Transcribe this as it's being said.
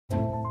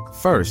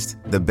First,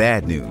 the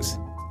bad news.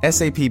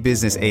 SAP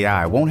Business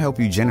AI won't help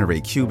you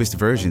generate cubist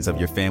versions of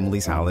your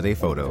family's holiday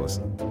photos.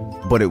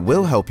 But it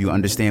will help you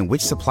understand which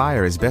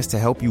supplier is best to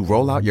help you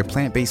roll out your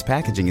plant-based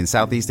packaging in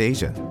Southeast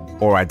Asia,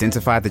 or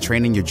identify the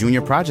training your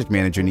junior project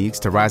manager needs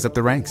to rise up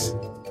the ranks,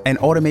 and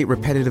automate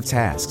repetitive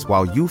tasks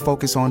while you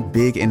focus on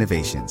big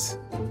innovations,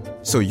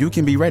 so you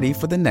can be ready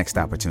for the next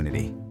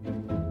opportunity.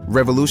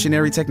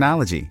 Revolutionary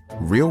technology,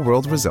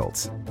 real-world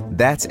results.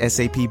 That's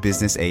SAP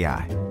Business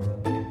AI.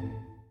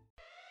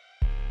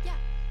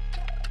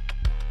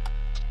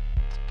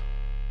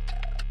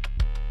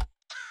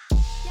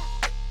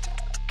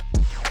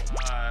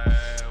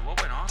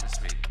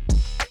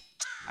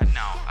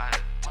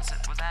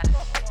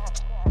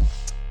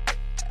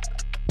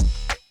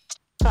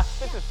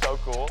 This is so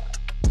cool.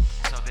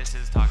 So this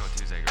is Taco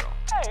Tuesday Girl.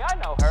 Hey, I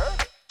know her.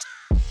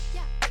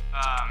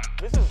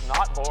 This is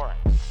not boring.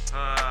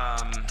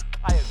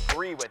 I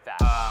agree with that.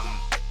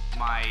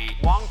 My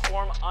Long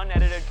form,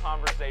 unedited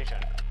conversation.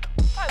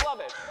 I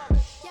love it.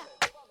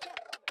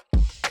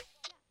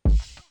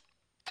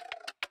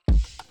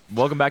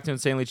 Welcome back to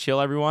Insanely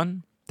Chill,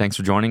 everyone. Thanks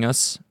for joining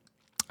us.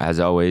 As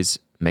always,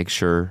 make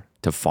sure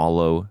to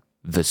follow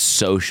the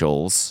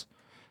socials.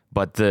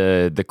 But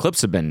the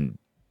clips have been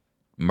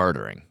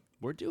murdering.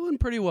 We're doing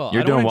pretty well.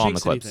 You're I don't doing wanna well on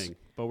jinx the clips. anything,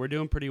 but we're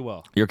doing pretty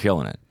well. You're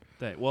killing it.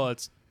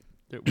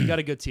 We got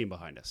a good team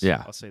behind us.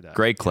 Yeah. I'll say that.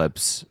 Great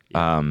clips.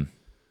 Yeah.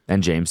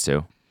 And James,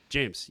 too.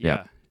 James,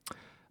 Yeah.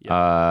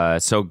 yeah.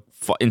 So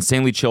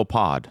Insanely Chill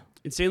Pod.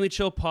 Insanely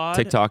Chill Pod.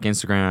 TikTok,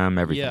 Instagram,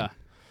 everything. Yeah.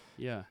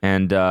 Yeah.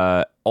 And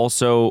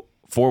also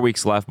 4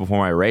 weeks left before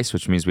my race,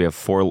 which means we have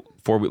four weeks.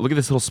 Look at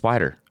this little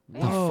spider.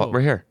 Whoa.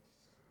 Right here.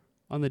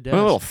 On the Look at that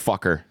desk. little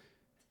fucker.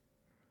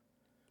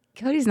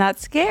 Cody's not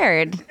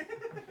scared.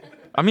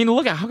 I mean,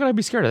 look at how could I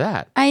be scared of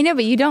that? I know,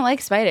 but you don't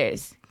like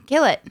spiders.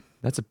 Kill it.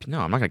 No,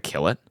 I'm not gonna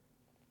kill it.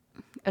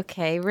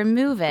 Okay,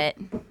 remove it.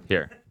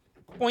 Here.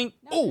 Boing.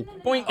 Oh,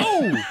 boing.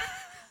 Oh.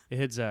 It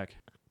hit Zach.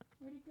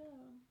 Where'd it go?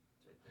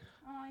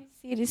 Oh, I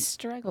see it is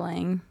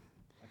struggling.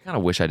 I kind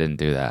of wish I didn't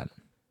do that.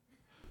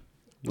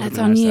 That's Would've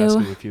been on nice to you. ask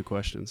him a few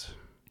questions.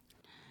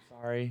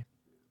 Sorry.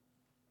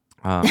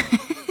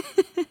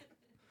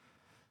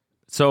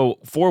 So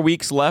 4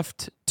 weeks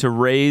left to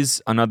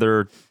raise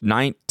another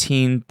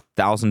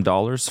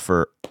 $19,000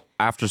 for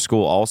After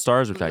School All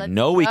Stars, which I Let's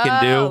know we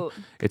can do. go.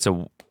 It's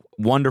a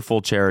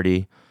wonderful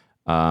charity.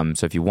 So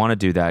if you want to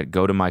do that,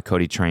 go to my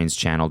Cody Trains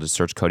channel. Just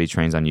search Cody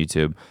Trains on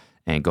YouTube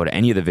and go to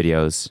any of the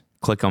videos,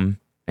 click them,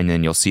 and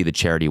then you'll see the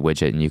charity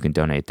widget and you can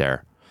donate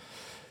there.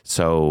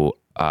 So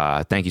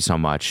thank you so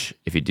much.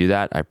 If you do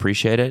that, I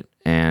appreciate it.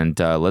 And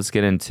let's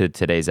get into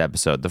today's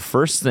episode. The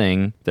first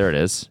thing, there it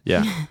is.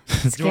 Yeah. Do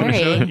you want to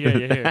show it?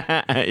 Scary.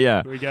 Yeah.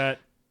 Yeah. We got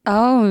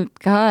Oh,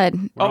 God.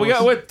 Oh, we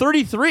got what?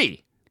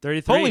 33.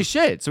 33. Holy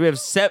shit. So we have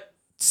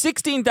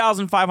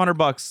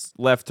 $16,500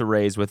 left to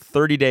raise with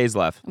 30 days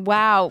left.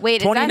 Wow.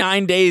 Wait,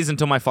 29 days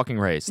until my fucking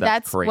race.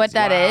 That's crazy. what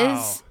that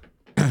is?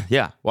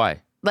 Yeah.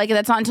 Why? Like,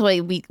 that's not until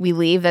we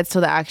leave. That's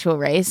till the actual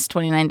race,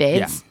 29 days?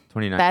 Yeah.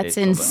 29 That's days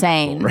till the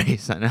insane. full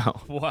race. I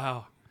know.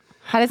 Wow.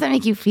 How does that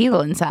make you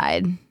feel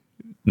inside?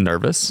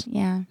 Nervous?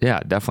 Yeah. Yeah,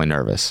 definitely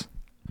nervous.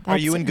 Are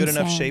you in That's good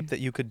enough insane. shape that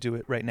you could do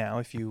it right now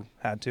if you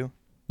had to?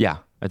 Yeah,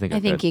 I think I I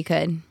think could. you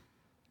could.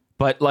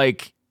 But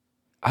like,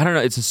 I don't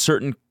know. It's a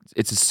certain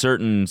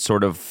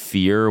sort of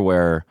fear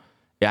where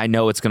I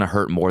know it's going to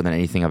hurt more than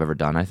anything I've ever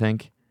done. I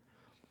think.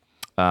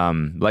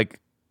 Like,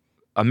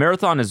 a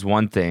marathon is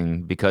one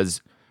thing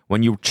because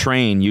when you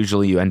train,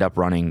 usually you end up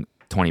running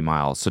 20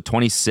 miles. So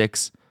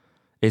 26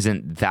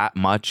 isn't that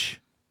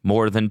much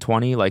more than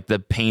 20. Like the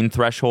pain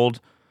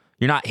threshold,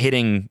 you're not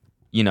hitting.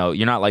 You're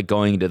not like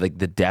going to like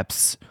the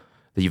depths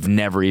that you've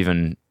never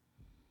even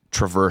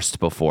traversed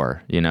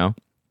before.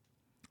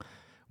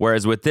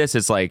 Whereas with this,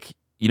 it's like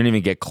you don't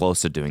even get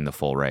close to doing the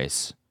full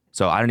race.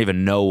 So I don't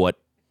even know what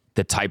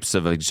the types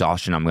of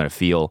exhaustion I'm going to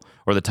feel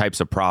or the types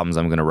of problems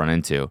I'm going to run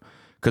into.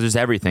 Because there's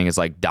everything. It's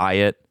like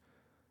diet,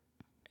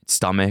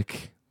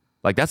 stomach.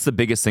 Like that's the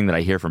biggest thing that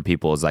I hear from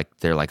people is like,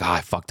 they're like,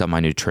 I fucked up my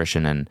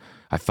nutrition and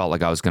I felt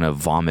like I was going to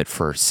vomit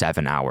for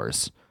 7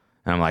 hours.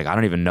 And I'm like, I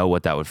don't even know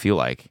what that would feel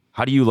like.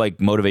 How do you like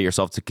motivate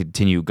yourself to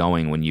continue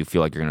going when you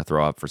feel like you're going to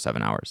throw up for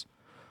 7 hours?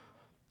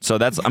 So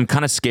I'm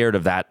kind of scared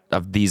of that,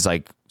 of these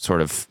like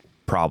sort of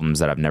problems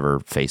that I've never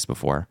faced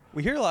before.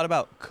 We hear a lot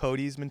about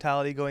Cody's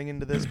mentality going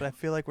into this, but I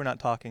feel like we're not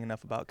talking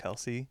enough about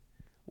Kelsey.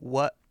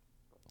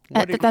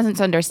 That's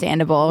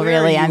understandable, where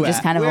really. are I'm you just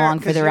at? kind of along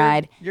for 'cause the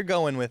ride. You're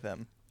going with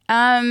him.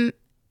 I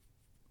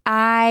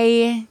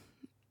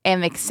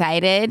am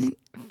excited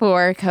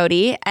for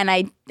Cody, and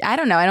I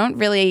don't know.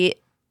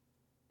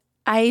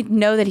 I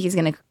know that he's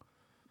going to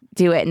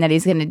do it and that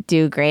he's going to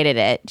do great at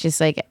it, just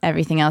like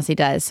everything else he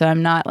does. So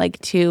I'm not like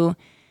too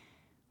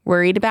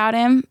worried about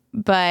him,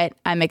 but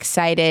I'm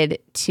excited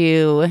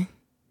to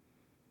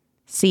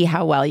see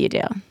how well you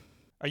do.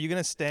 Are you going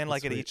to stand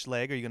like at each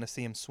leg? Or are you going to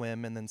see him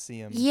swim and then see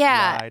him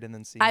Yeah, ride and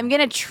then see I'm him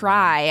going to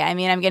try. I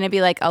mean, I'm going to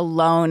be like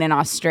alone in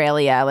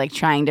Australia, like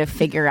trying to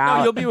figure out.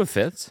 No, you'll be with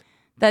Fitz.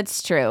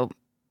 That's true.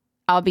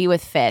 I'll be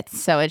with Fitz,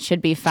 so it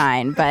should be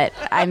fine. But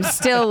I'm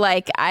still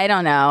like, I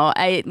don't know.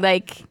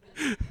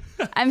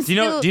 Do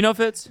you know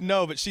Fitz?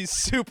 No, but she's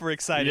super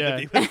excited Yeah.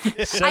 to be with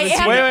Fitz. Wait.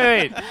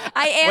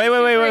 I am Wait,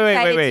 super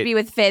excited wait. to be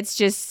with Fitz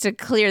just to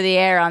clear the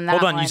air on that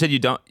Hold on. one. You said you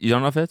don't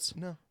know Fitz?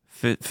 No.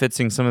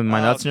 Fitzing some of my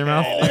nuts in your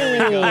mouth?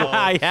 There we go.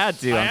 I had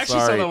to. I I'm actually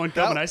sorry. saw that one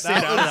coming. I stayed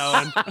out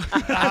of that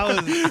one. That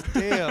was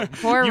damn.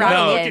 Poor No,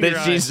 Ryan.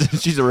 at your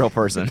she's a real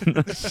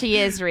person. She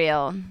is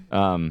real.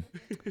 I'm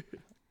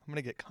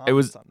gonna get comments It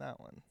was- on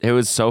that one. It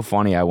was so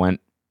funny. I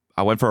went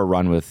for a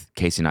run with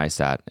Casey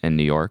Neistat in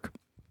New York,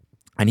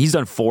 and he's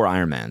done 4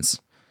 Ironmans.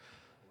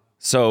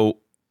 So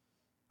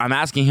I'm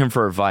asking him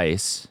for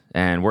advice,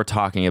 and we're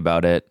talking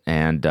about it,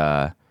 and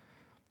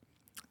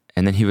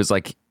then he was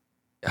like,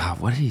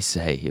 what did he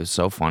say? He was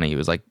so funny. He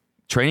was like,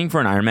 training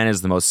for an Ironman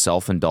is the most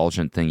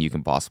self-indulgent thing you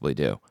can possibly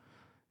do.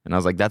 And I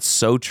was like, that's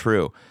so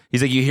true.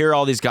 He's like, you hear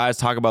all these guys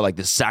talk about like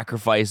the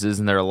sacrifices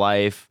in their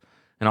life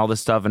and all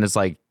this stuff, and it's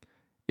like,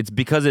 it's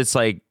because it's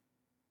like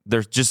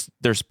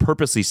there's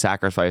purposely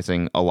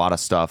sacrificing a lot of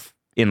stuff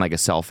in like a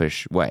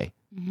selfish way.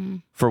 Mm-hmm.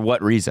 For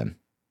what reason?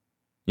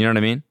 You know what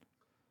I mean?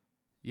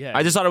 Yeah.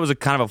 I just thought it was a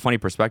kind of a funny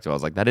perspective. I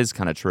was like, that is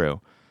kind of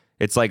true.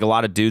 It's like a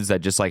lot of dudes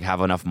that just like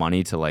have enough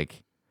money to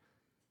like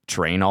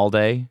train all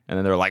day, and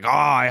then they're like, oh,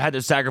 I had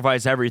to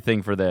sacrifice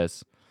everything for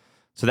this.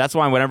 So that's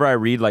why whenever I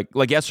read like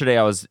yesterday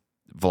I was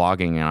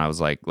vlogging and I was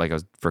like I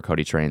was for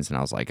Cody Trains, and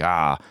I was like,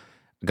 got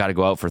to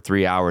go out for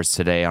 3 hours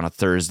today on a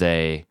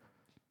Thursday.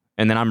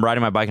 And then I'm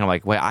riding my bike and I'm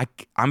like, wait,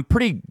 I'm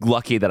pretty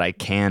lucky that I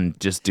can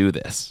just do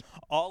this.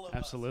 All of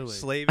Absolutely. us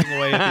slaving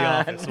away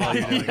at the office while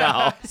you're doing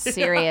it.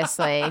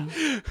 Seriously.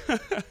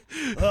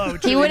 Oh,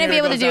 He wouldn't be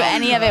able to do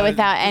any of it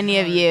without any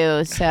of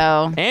you.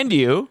 So, And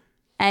you.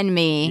 and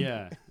me,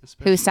 Yeah.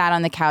 who sat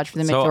on the couch for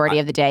the So majority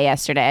of the day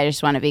yesterday. I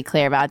just want to be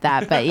clear about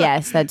that. But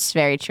yes, that's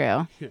very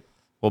true.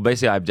 Well,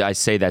 basically, I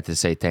say that to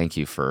say thank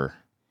you for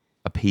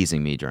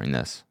appeasing me during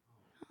this.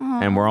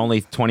 And we're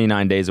only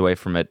 29 days away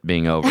from it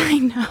being over. I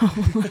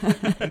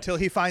know. Until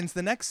he finds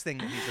the next thing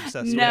that he's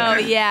obsessed No,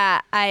 with.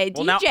 yeah.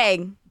 Well, now-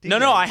 DJing.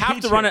 No, I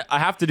have to run it. I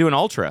have to do an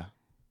ultra.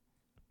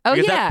 Oh,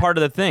 Because yeah. that's part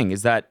of the thing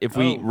is that if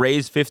we Oh.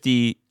 raise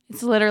 $50,000,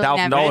 It's literally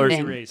never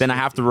ending. Race. then I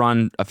have to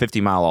run a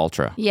 50-mile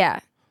ultra. Yeah.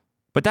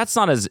 But that's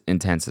not as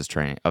intense as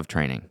training.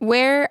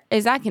 Where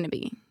is that going to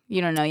be?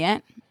 You don't know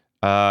yet?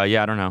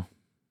 Yeah, I don't know.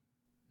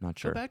 Not Go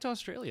sure. back to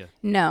Australia.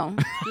 No.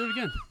 Do it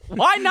again.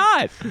 Why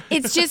not?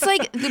 It's just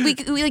like we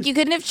like you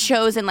couldn't have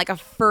chosen like a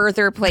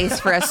further place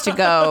for us to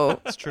go.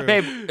 It's true.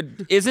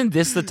 Babe, isn't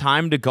this the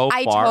time to go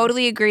I far?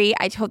 totally agree.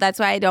 That's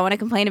why I don't want to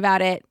complain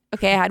about it.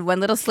 Okay, I had one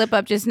little slip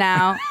up just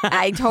now.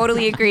 I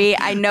totally agree.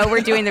 I know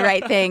we're doing the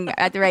right thing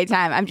at the right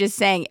time. I'm just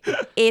saying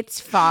it's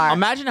far.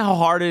 Imagine how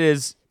hard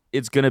it's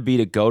going to be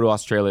to go to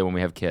Australia when we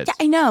have kids. Yeah,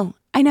 I know.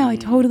 I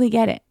totally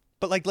get it.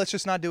 But like, let's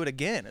just not do it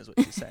again, is what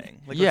she's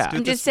saying. Like, Yeah. let's do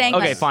I'm this just saying,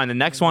 one. Okay, like- fine. The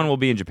next one will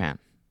be in Japan.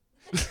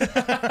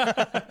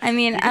 I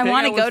mean, I hang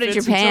want to out go with to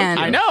Fitz in Japan.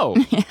 Tokyo. I know.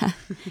 Yeah,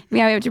 we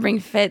have to bring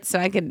Fitz so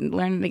I could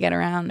learn to get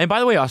around. And by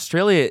the way,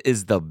 Australia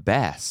is the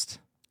best.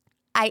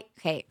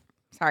 Okay,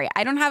 sorry.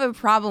 I don't have a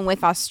problem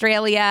with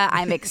Australia.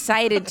 I'm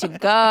excited to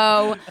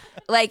go.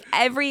 Like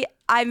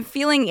I'm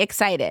feeling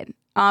excited,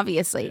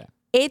 obviously. Yeah.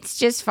 It's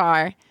just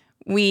far.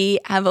 We're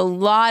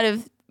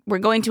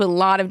going to a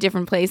lot of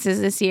different places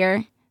this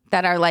year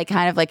that are like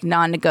kind of like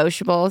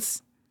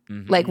non-negotiables,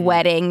 like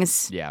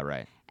weddings. Yeah,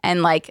 right.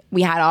 And like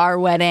we had our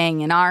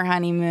wedding and our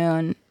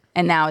honeymoon.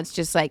 And now it's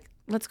just like,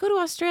 let's go to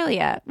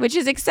Australia, which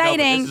is No, but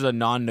exciting. this is a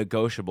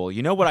non-negotiable.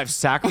 You know what I've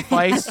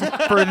sacrificed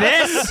for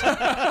this?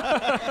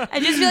 I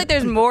just feel like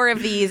there's more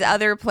of these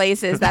other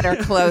places that are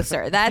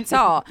closer. That's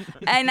all.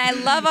 And I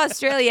love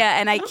Australia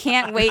and I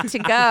can't wait to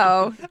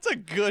go. That's a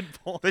good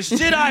point. The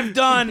shit I've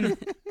done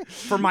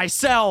for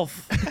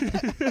myself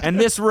and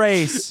this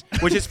race,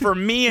 which is for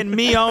me and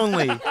me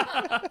only.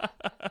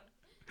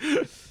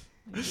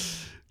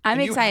 I'm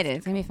excited.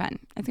 It's going to be fun.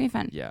 It's going to be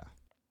fun. Yeah.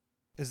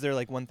 Is there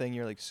like one thing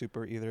you're like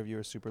either of you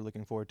are super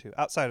looking forward to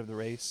outside of the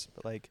race,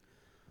 but like,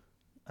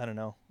 I don't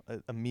know,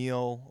 a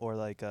meal or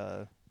like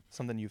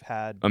something you've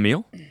had?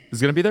 Emil is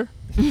going to be there?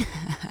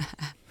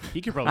 He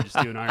could probably just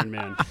do an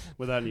Ironman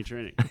without any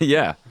training.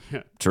 Yeah.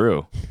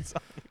 True.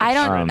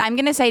 I'm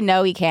going to say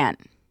no, he can't.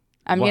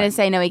 I'm Why? going to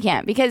say no, he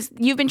can't because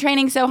you've been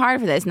training so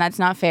hard for this and that's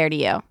not fair to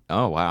you.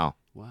 Oh, wow.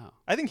 Wow.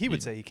 I think he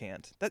would say he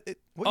can't.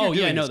 What Oh, you're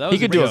yeah, doing no, is- that was He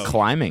could do a joke.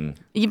 climbing.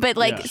 But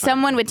like Yeah.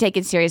 someone would take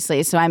it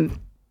seriously. So I'm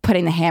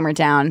putting the hammer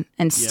down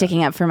and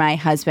sticking up for my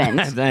husband.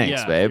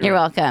 Thanks, Yeah. babe. You're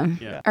welcome.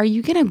 Yeah. Are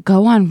you going to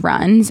go on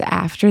runs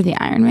after the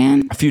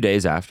Ironman? A few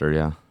days after,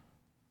 yeah.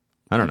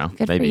 I don't know.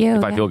 Good Maybe for you.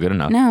 if I feel good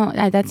enough. No,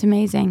 that's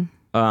amazing.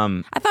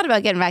 Um, I thought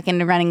about getting back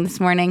into running this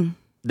morning.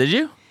 did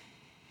you?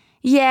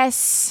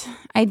 Yes,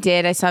 I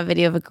did. I saw a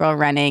video of a girl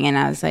running, and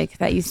I was like,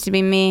 that used to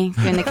be me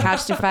doing the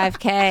Couch to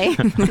 5K.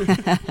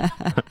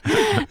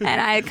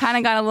 And I kind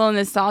of got a little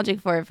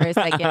nostalgic for it for a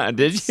second.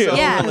 Did you? So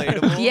Yeah.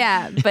 relatable.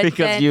 Yeah, but Because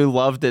then, you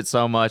loved it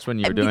so much when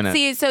you were doing it.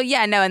 see, so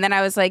yeah, no, and then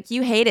I was like,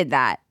 you hated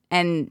that,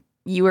 and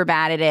you were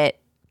bad at it.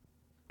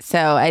 So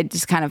I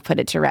just kind of put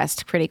it to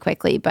rest pretty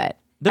quickly. But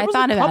There was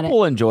thought a about it.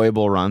 couple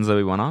enjoyable runs that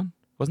we went on,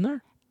 wasn't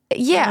there?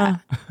 Yeah.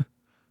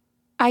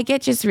 I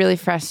get just really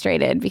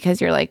frustrated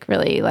because you're like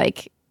really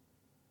like,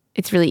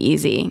 it's really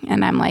easy.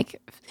 And I'm like,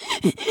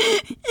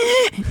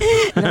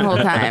 the whole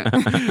time.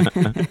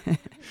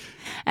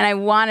 And I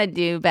want to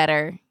do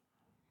better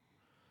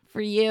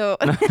for you.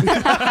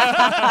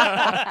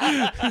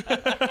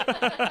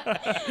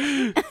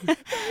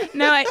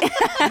 No,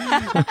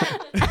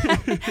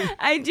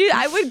 I do.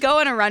 I would go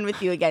on a run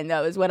with you again,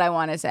 though, is what I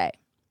want to say.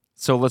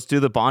 So let's do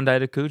the Bondi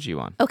to Coogee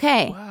one.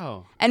 Okay.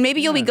 Wow. And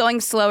maybe you'll be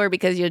going slower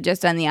because you're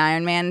just done the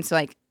Ironman. So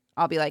like,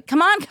 I'll be like,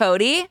 come on,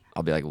 Cody.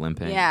 I'll be like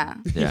limping. Yeah.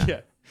 Yeah.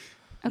 Yeah.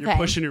 Okay. You're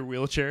pushing your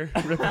wheelchair.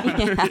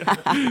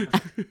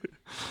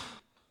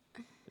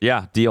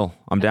 Yeah, deal.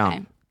 I'm Okay.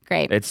 down.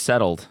 Great. It's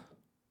settled.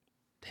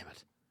 Damn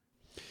it.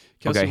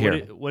 Kelsey, Okay, here.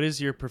 What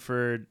is your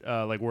preferred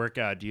like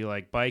workout? Do you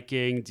like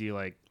biking? Do you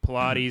like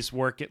Pilates?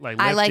 Like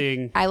I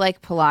lifting?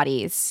 like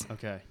Pilates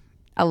Okay.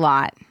 a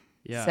lot.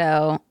 Yeah.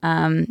 So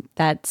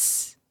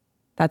that's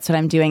what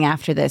I'm doing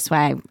after this.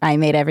 Why I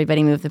made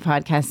everybody move the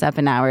podcast up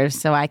an hour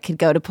so I could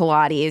go to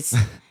Pilates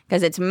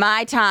because it's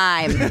my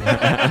time.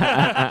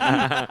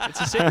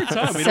 It's a sacred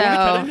time. We don't want to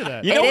cut into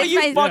that. You know It what is you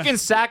my- fucking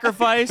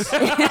sacrifice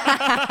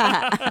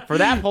for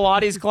that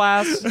Pilates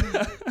class?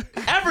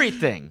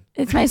 Everything.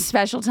 It's my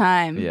special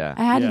time. Yeah.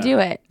 I had Yeah. to do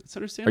it. It's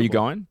understandable. Are you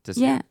going?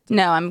 Yeah.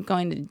 No, I'm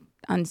going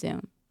on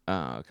Zoom.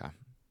 Oh, okay.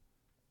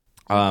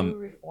 Do you do a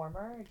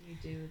reformer or do you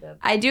do the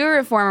I do a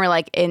reformer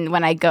like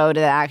when I go to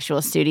the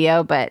actual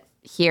studio, but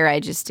here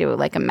I just do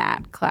like a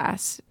mat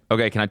class.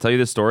 Okay, can I tell you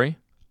this story?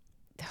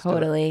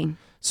 Totally.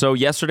 So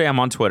yesterday I'm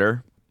on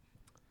Twitter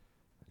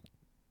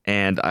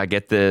and I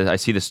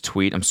see this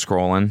tweet. I'm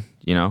scrolling,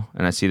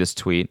 and I see this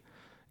tweet.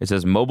 It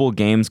says mobile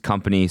games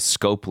company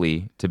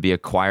Scopely to be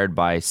acquired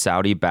by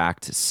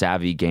Saudi-backed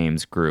Savvy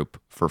Games Group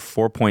for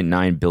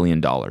 $4.9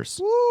 billion.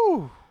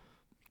 Woo!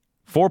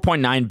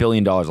 $4.9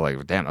 billion.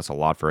 Like, damn, that's a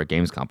lot for a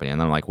games company. And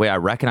then I'm like, wait, I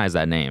recognize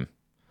that name.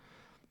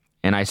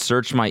 And I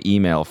searched my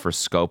email for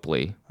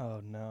Scopely.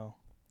 Oh no.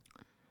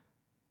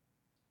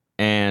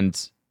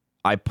 And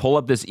I pull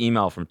up this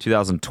email from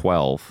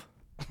 2012.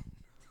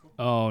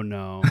 Oh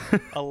no.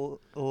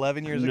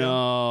 11 years ago.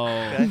 No.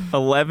 Okay.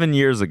 11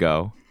 years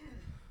ago.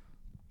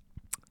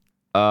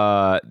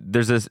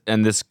 There's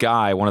this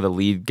guy, one of the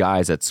lead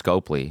guys at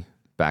Scopely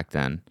back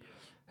then,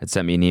 had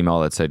sent me an email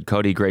that said,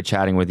 Cody, great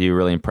chatting with you.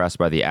 Really impressed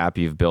by the app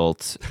you've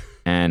built.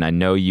 And I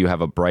know you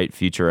have a bright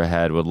future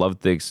ahead. Would love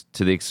to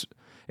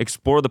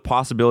explore the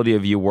possibility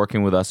of you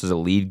working with us as a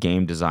lead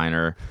game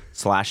designer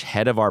 /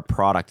 head of our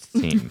product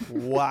team.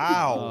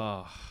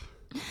 Wow.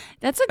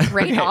 That's a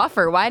great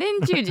offer. Why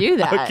didn't you do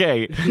that?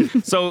 Okay.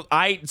 So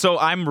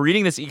I'm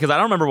reading this because I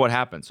don't remember what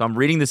happened. So I'm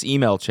reading this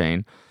email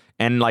chain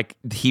and like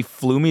he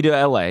flew me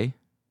to LA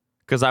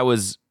because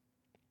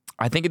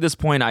I think at this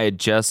point I had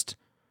just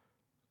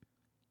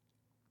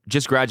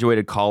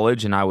graduated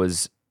college and I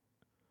was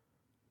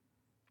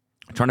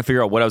trying to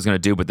figure out what I was going to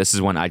do, but this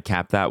is when I'd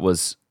Cap that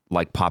was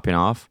like popping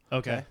off.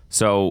 Okay.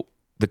 So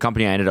the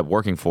company I ended up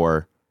working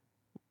for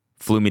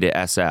flew me to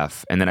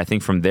SF. And then I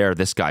think from there,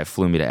 this guy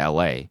flew me to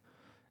LA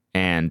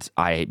and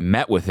I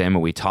met with him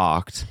and we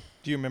talked.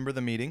 Do you remember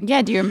the meeting?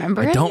 Yeah, do you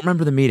remember I it? don't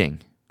remember the meeting.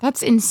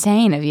 That's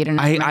insane of you to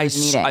not remember the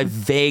meeting. I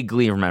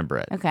vaguely remember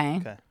it. Okay.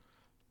 Okay.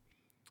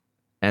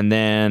 And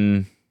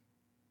then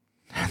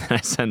I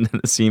send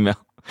this email.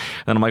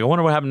 And I'm like, I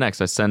wonder what happened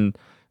next.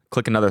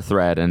 Click another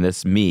thread, and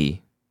this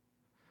me.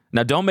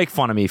 Now, don't make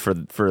fun of me for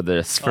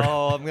this.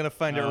 Oh, I'm gonna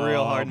find it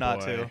real hard not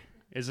boy. to.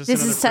 Is This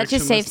another is such a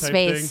safe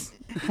frictionless type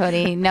space,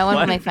 Cody. No one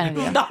will What? make fun of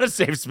you. Not a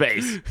safe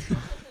space.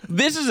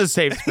 This is a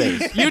safe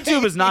space.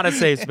 YouTube is not a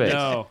safe space. thing?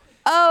 No.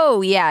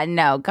 Oh, yeah.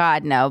 No,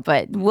 God, no.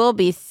 But we'll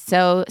be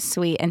so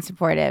sweet and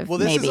supportive. Well,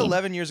 this maybe. is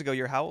 11 years ago.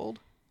 You're how old?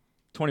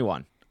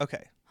 21.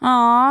 Okay.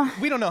 Aw.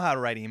 We don't know how to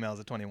write emails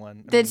at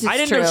 21. That's I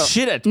didn't true. know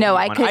shit at 21. No,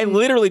 I couldn't. I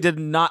literally did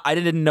not. I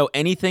didn't know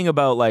anything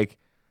about like.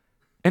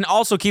 And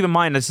also keep in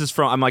mind,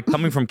 I'm like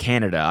coming from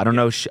Canada. I don't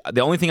know. The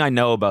only thing I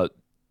know about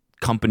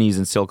companies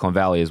in Silicon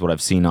Valley is what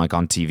I've seen like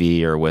on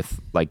TV or with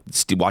like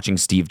watching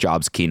Steve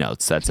Jobs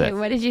keynotes. That's Wait, it.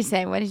 what did you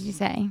say? What did you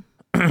say?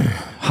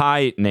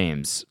 Hi,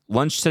 names.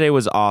 Lunch today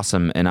was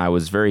awesome, and I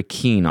was very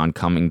keen on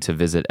coming to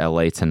visit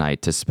LA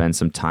tonight to spend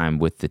some time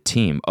with the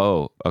team.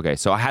 Oh, okay.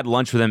 So I had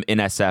lunch with him in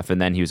SF, and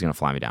then he was going to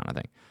fly me down, I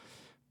think.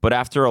 But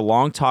after a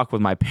long talk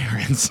with my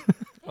parents,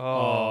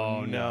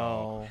 Oh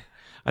no.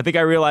 I think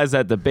I realized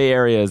that the Bay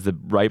Area is the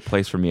right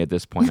place for me at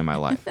this point in my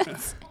life.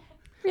 That's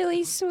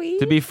really sweet.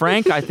 To be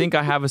frank, I think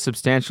I have a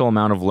substantial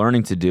amount of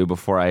learning to do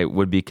before I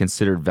would be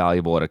considered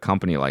valuable at a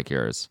company like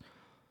yours.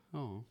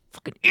 Oh.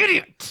 Fucking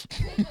idiot.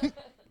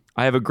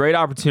 I have a great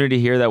opportunity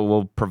here that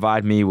will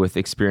provide me with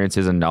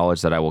experiences and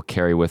knowledge that I will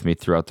carry with me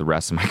throughout the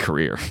rest of my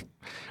career.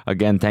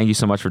 Again, thank you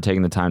so much for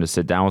taking the time to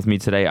sit down with me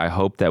today. I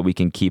hope that we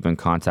can keep in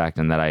contact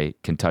and that I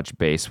can touch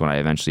base when I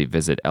eventually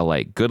visit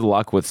LA. Good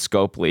luck with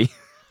Scopely.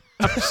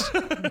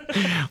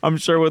 I'm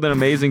sure with an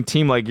amazing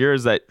team like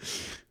yours that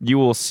you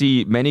will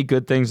see many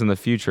good things in the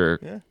future.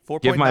 Yeah.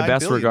 Give my 4.9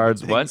 best billion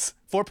regards. good What? things.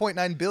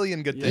 4.9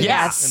 billion good things.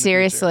 yeah, in the future.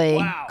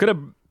 seriously.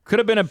 Could could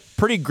have been a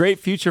pretty great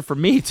future for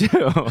me too. So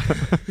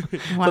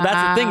that's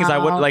the thing is I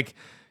would like,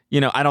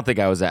 I don't think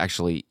I was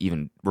actually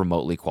even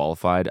remotely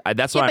qualified.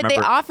 That's what I remember.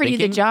 But they offered you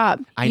the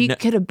job. You know.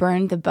 could have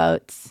burned the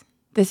boats.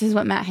 This is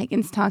what Matt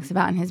Higgins talks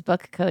about in his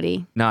book,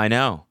 Cody. No, I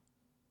know.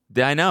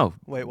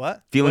 Wait,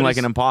 what? Feeling like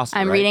an imposter.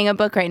 I'm reading a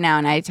book right now,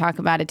 and I talk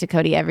about it to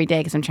Cody every day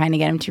because I'm trying to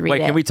get him to read it.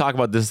 Wait, can we talk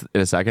about this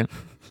in a second?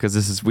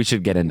 Because we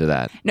should get into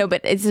that. No, but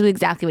it's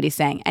exactly what he's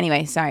saying.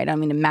 Anyway, sorry, I don't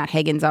mean to Matt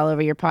Higgins all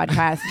over your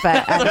podcast,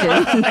 but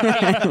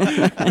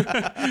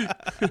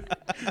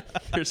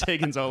There's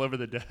Higgins all over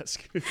the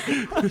desk.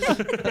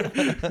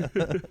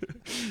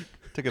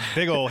 Took a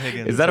big old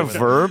Higgins. Is that a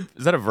verb?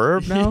 Is that a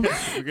verb now?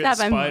 We got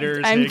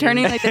spiders. I'm Higgins.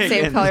 turning like the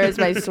same color as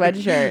my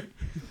sweatshirt.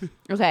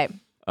 Okay.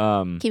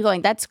 Keep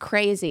going. That's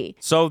crazy.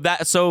 So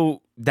that's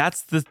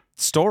the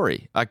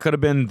story. I could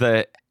have been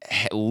the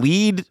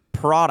lead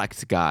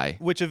product guy.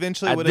 Which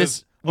eventually would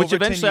have. Which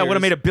eventually I would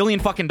have made $1 billion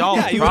fucking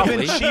dollars. Yeah, you would have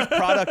probably. been chief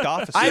product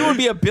officer. I would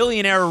be a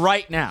billionaire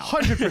right now.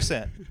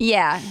 100%.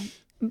 Yeah.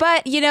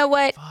 But you know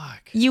what?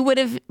 Fuck. You would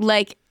have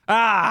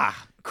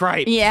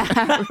Great. yeah.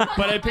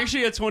 But I picture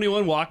you at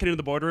 21 walking into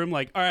the boardroom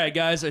like, all right,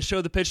 guys, I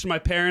showed the pitch to my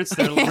parents.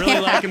 They're really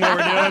liking what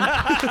we're doing.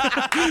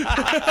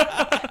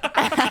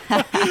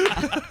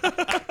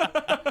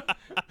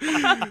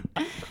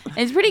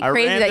 It's pretty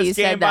crazy that you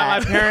said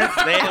that. My parents,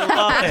 they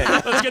love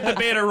it. Let's get the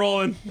beta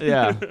rolling.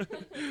 Yeah.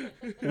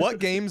 What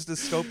games does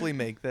Scopely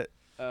make that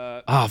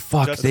Oh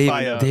fuck.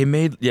 Justify They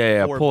made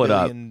 $4 pull it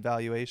up. billion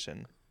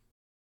valuation?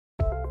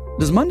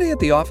 Does Monday at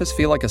the office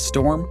feel like a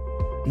storm?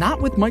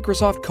 Not with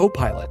Microsoft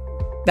Copilot.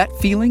 That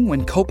feeling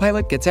when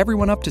Copilot gets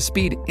everyone up to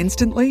speed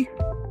instantly?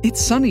 It's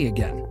sunny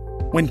again.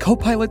 When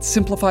Copilot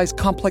simplifies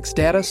complex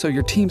data so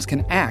your teams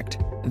can act,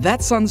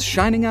 that sun's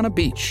shining on a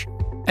beach.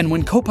 And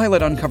when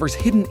Copilot uncovers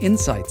hidden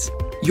insights,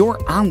 you're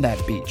on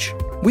that beach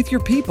with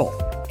your people,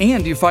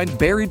 and you find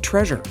buried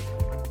treasure.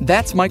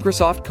 That's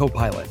Microsoft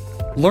Copilot.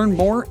 Learn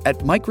more at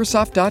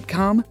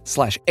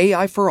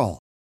Microsoft.com/AI for all.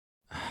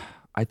 I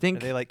Are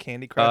think. they like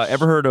Candy Crush?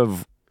 Ever heard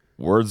of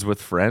Words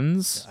with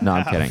Friends? No,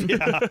 I'm kidding.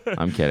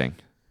 I'm kidding.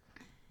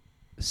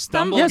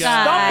 Stumble Yeah,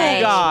 Guys.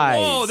 Stumble Guys.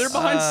 Whoa, they're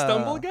behind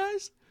Stumble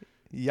Guys?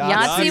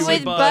 Yahtzee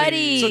with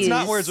buddies. So it's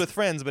not Words with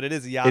Friends, but it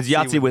is Yahtzee, It's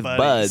Yahtzee with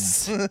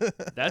buddies. buds.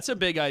 That's a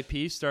big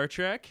IP, Star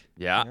Trek.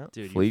 Yeah.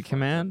 Dude, Fleet you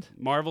Command.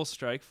 Marvel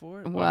Strike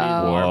Force. Whoa.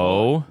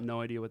 Whoa. No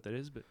idea what that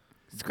is, but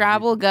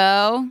Scrabble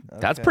Go.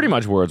 That's Okay. pretty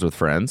much Words with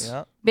Friends.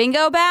 Yeah.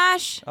 Bingo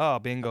Bash. Oh,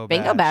 Bingo Bash.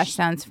 Bingo Bash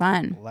sounds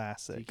fun.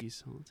 Classic. Tiki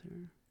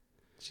Solitaire.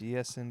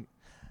 GSN.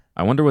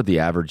 I wonder what the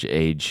average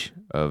age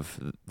of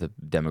the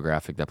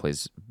demographic that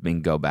plays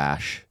Bingo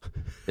Bash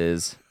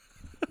is.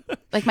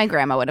 Like my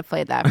grandma would have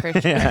played that for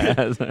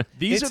sure.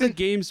 These It's are the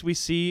games we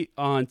see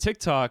on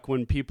TikTok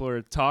when people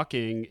are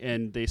talking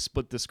and they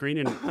split the screen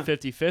in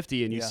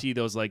 50-50 and you Yeah. see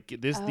those like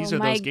this. These Oh are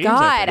my those games.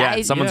 God,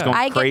 Yeah, someone's going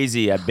I get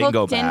crazy at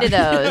Bingo hooked Bash. into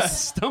those.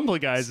 Stumble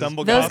Guys.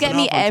 Stumble Those Guys. get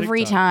me Popping off on every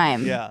TikTok.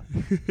 time. Yeah.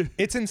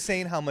 It's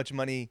insane how much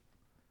money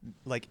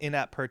like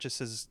in-app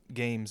purchases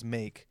games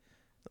make.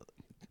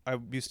 I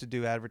used to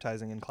do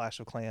advertising in Clash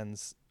of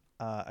Clans.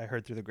 I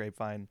heard through the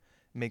grapevine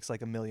makes like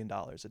 $1 million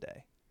a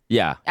day,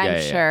 Yeah.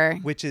 I'm sure.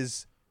 which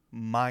is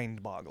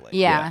mind-boggling.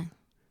 Yeah.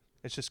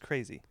 It's just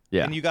crazy.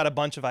 Yeah. And you got a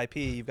bunch of IP,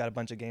 you've got a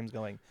bunch of games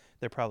going.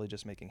 They're probably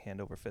just making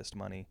hand over fist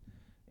money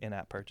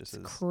in-app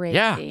purchases. Crazy.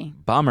 Yeah.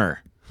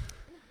 Bummer.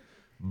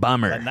 But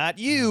not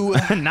you.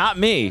 Not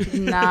me.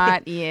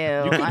 Not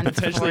you, You could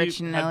potentially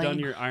unfortunately. have done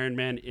your Iron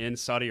Man in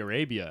Saudi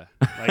Arabia.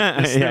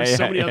 Like there's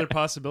so many other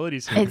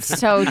possibilities here. It's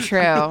so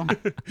true.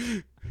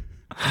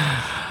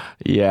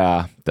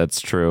 Yeah, that's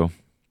true.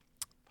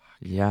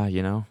 Yeah,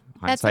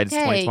 That's hindsight's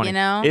okay,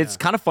 2020. It's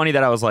kind of funny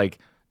that I was like,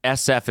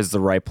 SF is the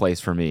right place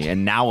for me,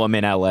 and now I'm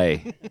in LA.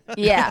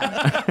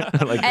 Yeah.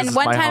 Like, this And is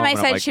one my time home, I and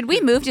I'm said, like, "Should we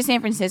move to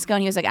San Francisco?"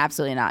 And he was like,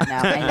 "Absolutely not. No,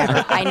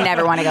 I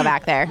never want to go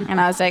back there." And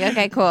I was like,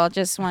 "Okay, cool.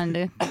 Just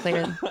wanted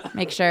to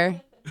make sure."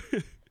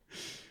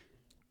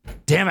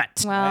 damn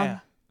it. Well, Yeah.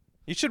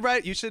 You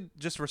should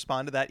just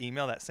respond to that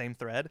email, that same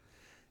thread,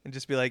 and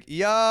just be like,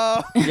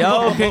 yo.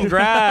 Yo,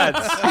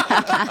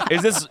 congrats.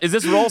 Is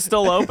this role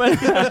still open?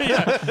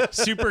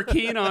 Super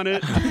keen on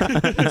it.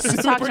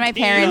 just talk to my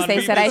parents.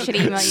 They said I should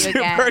email you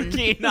Super again.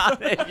 keen on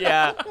it.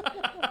 Yeah.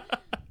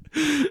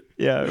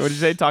 Yeah. What did you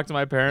say? Talk to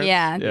my parents?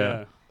 Yeah.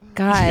 Yeah.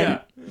 God,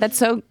 Yeah. that's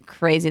so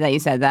crazy that you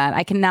said that.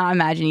 I cannot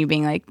imagine you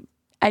being like,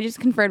 I just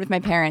conferred with my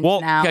parents Well,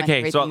 now. and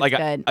okay. So everything's like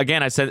good.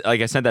 again, I said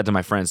that to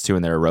my friends too,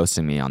 and they were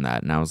roasting me on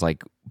that, and I was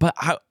like, but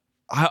I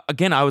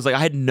was like, I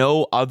had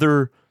no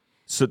other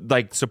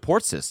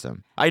support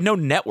system. I had no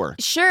network.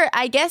 Sure,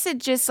 I guess it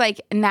just like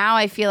now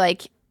I feel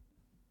like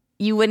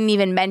you wouldn't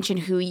even mention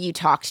who you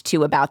talked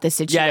to about the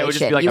situation. Yeah, it would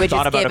just be like, you I would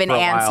thought just about give it an for a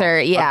while.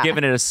 answer. Yeah. I've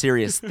given it a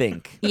serious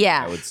think.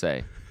 Yeah. I would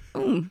say.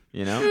 Mm.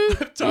 You know?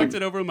 Talked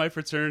it over with my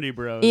fraternity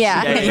bros.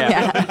 Yeah.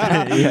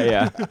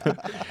 Yeah.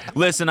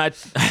 Listen, I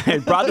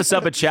brought this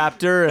up a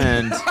chapter,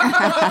 and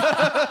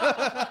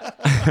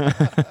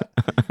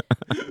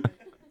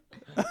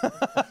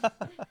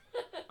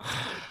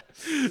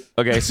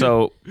okay,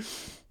 so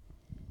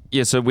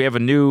Yeah, so we have a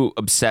new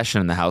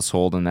obsession in the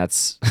household, and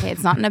that's Okay,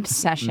 it's not an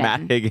obsession.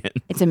 Matt Higgins.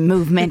 It's a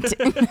movement.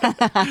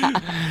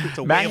 It's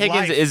a Matt way of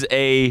Higgins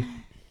life.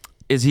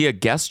 is he a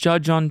guest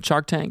judge on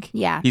Shark Tank?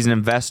 Yeah. He's an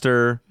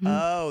investor,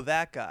 Oh,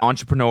 that guy.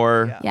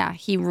 entrepreneur, Yeah. Yeah,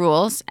 he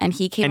rules, and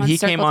he came and on he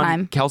Circle came on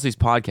Time. Kelsey's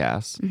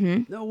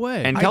podcast. No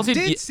way. And I Kelsey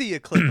did see a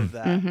clip of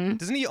that.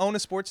 Doesn't he own a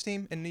sports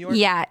team in New York?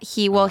 Yeah,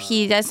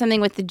 he does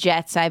something with the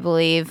Jets, I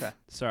believe. Okay.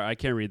 Sorry, I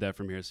can't read that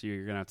from here, so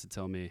you're gonna have to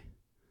tell me.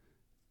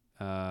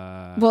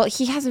 Well,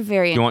 he has a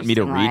very. You want me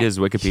to interesting read life. his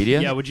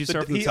Wikipedia? Yeah, would you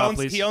start from the top,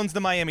 please? He owns the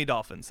Miami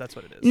Dolphins. That's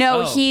what it is.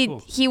 No, Oh, he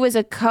cool. he was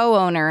a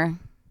co-owner.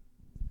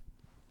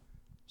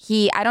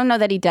 I don't know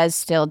that he does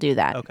still do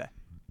that. Okay.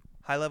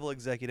 High-level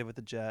executive with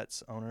the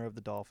Jets, owner of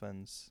the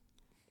Dolphins.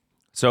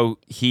 So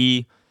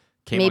he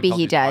came on Maybe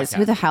he Kelsey's does. podcast.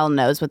 Who the hell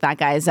knows what that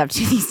guy is up to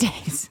these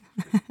days?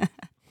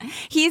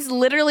 He's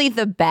literally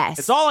the best.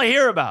 It's all I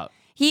hear about.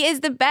 He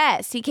is the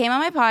best. He came on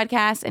my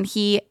podcast and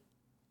he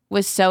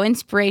was so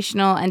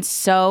inspirational and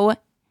so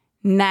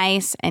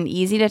nice and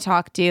easy to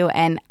talk to.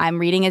 And I'm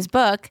reading his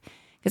book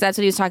because that's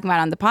what he was talking about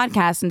on the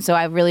podcast. And so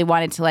I really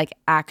wanted to like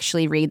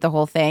actually read the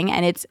whole thing.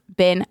 And it's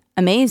been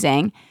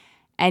amazing.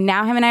 And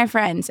now him and I are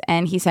friends.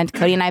 And he sent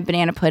Cody and I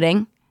banana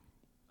pudding.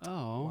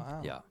 Oh.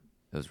 Yeah,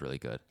 it was really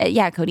good.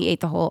 Yeah, Cody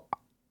ate the whole,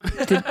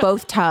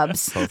 both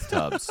tubs. Both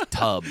tubs.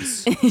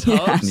 Tubs.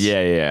 Tubs?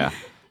 Yeah.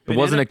 It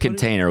wasn't a pudding?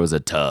 container, it was a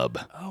tub.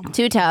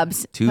 2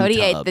 tubs. Two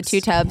Cody ate the tubs.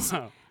 2 tubs.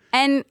 Wow.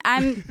 And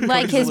I'm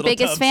like Cody's his little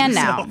biggest tubs fan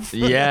now. himself.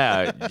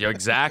 Yeah,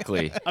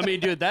 exactly. I mean,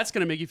 dude, that's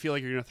gonna make you feel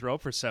like you're gonna throw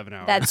up for 7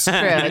 hours. That's true.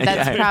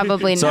 That's Yeah.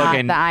 probably So not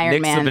okay, the Iron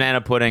Nick's Man. the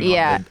banana pudding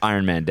Yeah. on the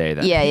Iron Man day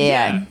then.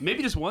 Yeah.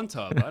 Maybe just one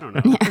tub. I don't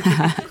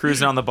know.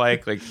 Cruising on the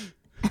bike, like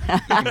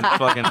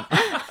fucking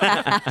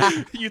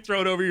You throw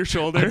it over your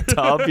shoulder.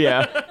 tub,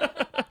 yeah.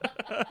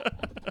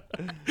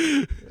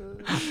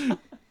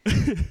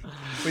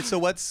 Wait, so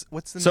what's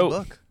the So- new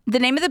book? The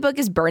name of the book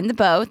is Burn the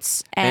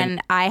Boats, and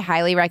I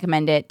highly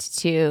recommend it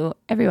to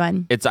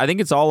everyone. I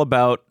think it's all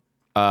about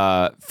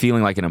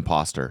feeling like an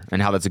imposter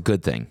and how that's a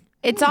good thing.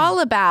 It's all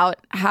about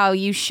how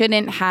you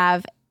shouldn't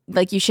have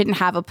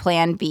a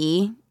plan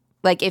B.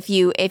 Like if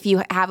you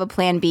have a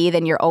plan B,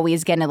 then you're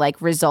always gonna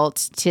like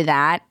result to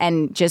that,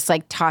 and just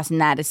like tossing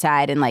that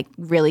aside and like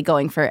really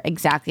going for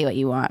exactly what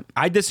you want.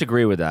 I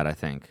disagree with that, I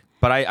think.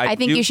 But I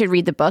think you should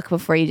read the book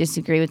before you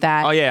disagree with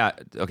that. Oh yeah,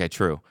 okay,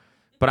 true.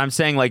 But I'm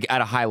saying like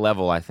at a high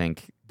level, I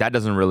think that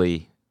doesn't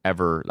really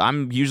ever.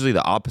 I'm usually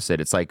the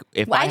opposite. It's like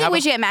if Well, I I think have we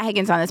a- should get Matt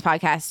Higgins on this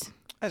podcast.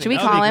 Should we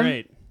That would call be him?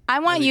 great. I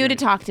want you to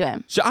talk to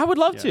him. So I would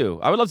love to.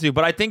 I would love to.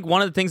 But I think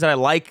one of the things that I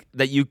like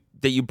that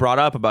you brought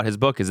up about his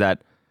book is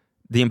that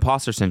the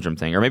imposter syndrome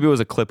thing, or maybe it was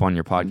a clip on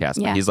your podcast.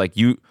 Yeah. He's like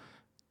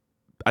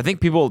I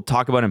think people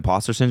talk about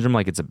imposter syndrome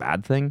like it's a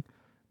bad thing,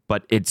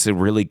 but it's a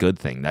really good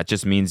thing. That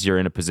just means you're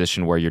in a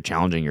position where you're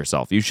challenging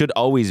yourself. You should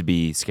always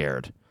be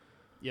scared.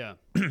 Yeah.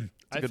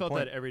 I good felt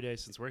point. that every day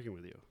since working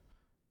with you.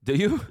 Do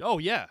you? Oh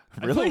yeah.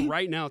 I Really? feel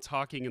right now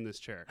talking in this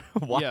chair.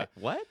 Why? Yeah.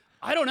 What?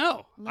 I don't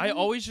know. Let I him-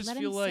 always just let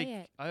feel him like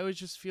say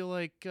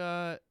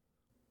it.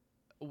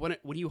 when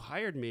you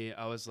hired me,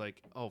 I was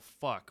like, oh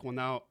fuck. Well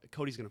now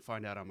Cody's gonna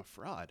find out I'm a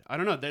fraud. I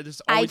don't know.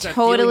 There's I always that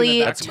feeling in totally,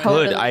 the back of my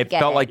totally Good. I get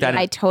felt it. like that in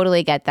I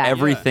totally get that.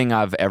 Everything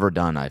I've ever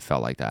done, I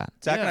felt like that.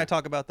 Zach and Yeah. I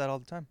talk about that all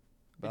the time.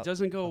 It About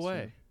doesn't go us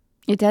away.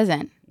 It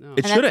doesn't. No. It And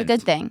that's a shouldn't.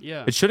 good thing.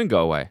 Yeah. It shouldn't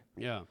go away.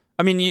 Yeah.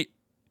 I mean,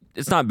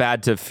 it's not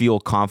bad to feel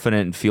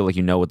confident and feel like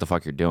you know what the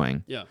fuck you're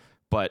doing, Yeah.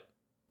 but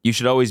you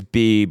should always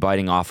be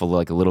biting off a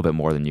little bit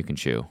more than you can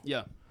chew.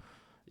 Yeah.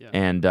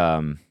 And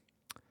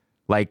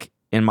like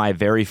in my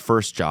very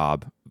first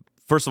job,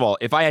 first of all,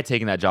 if I had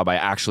taken that job, I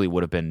actually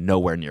would have been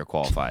nowhere near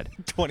qualified.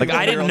 Like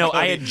I didn't know.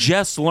 I had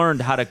just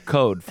learned how to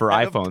code for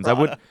Had a iPhones. I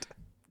would, product.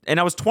 and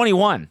I was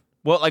 21.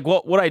 Well, like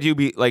what would I do?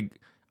 Be like,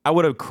 I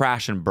would have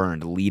crashed and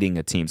burned leading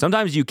a team.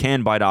 Sometimes you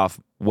can bite off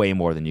way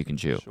more than you can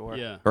chew. Sure.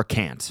 Yeah. Or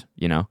can't,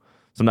 you know?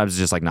 Sometimes it's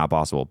just like not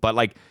possible. But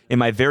like in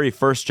my very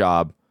first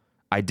job,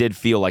 I did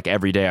feel like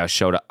every day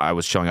I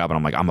was showing up and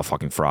I'm like, I'm a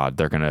fucking fraud.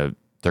 They're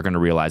gonna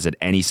realize it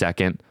any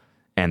second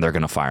and they're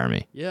gonna fire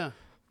me. Yeah.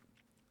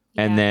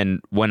 And Yeah.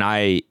 then when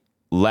I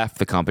left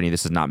the company,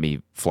 this is not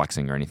me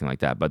flexing or anything like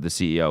that, but the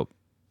CEO,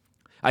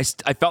 I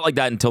felt like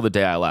that until the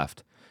day I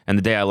left. And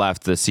the day I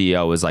left, the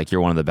CEO was like,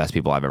 you're one of the best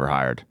people I've ever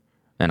hired.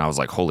 And I was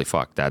like, holy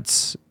fuck,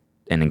 that's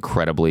an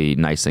incredibly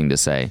nice thing to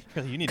say.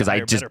 Really, you need to Because I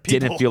hire just better people.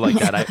 didn't feel like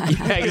that.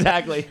 Yeah,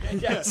 exactly.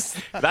 Yes.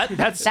 That's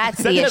That's that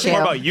the says more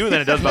issue. about you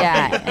than it does about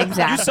me. Yeah,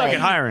 exactly. You suck at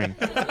hiring.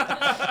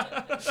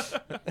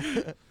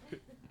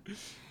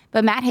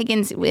 But Matt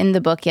Higgins in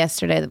the book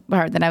yesterday,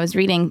 or that I was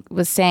reading,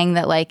 was saying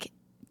that like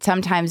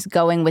sometimes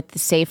going with the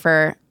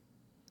safer,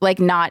 like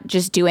not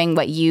just doing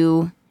what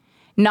you,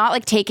 not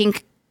like taking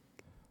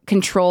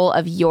control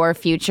of your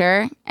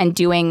future and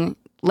doing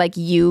like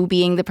you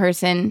being the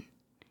person,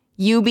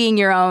 you being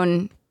your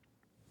own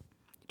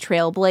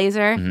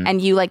trailblazer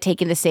and you like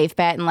taking the safe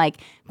bet and like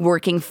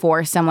working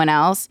for someone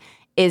else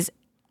is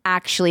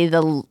actually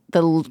the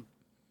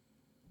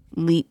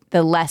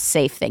less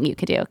safe thing you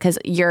could do, because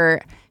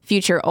your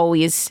future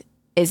always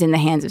is in the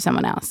hands of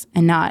someone else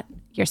and not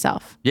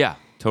yourself. Yeah,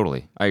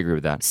 Totally. I agree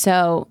with that.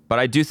 So But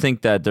I do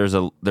think that there's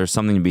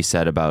something to be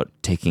said about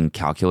taking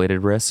calculated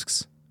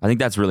risks. I think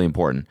that's really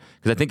important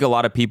because I think a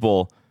lot of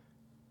people,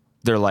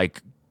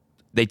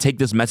 they take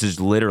this message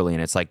literally,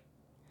 and it's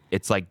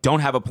like don't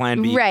have a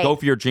plan B, Right. go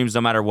for your dreams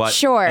no matter what.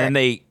 Sure. And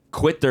they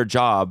quit their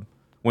job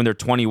when they're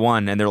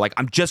 21, and they're like,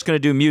 I'm just gonna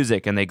do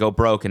music, and they go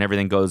broke, and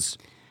everything goes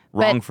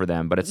wrong for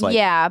them. But it's like,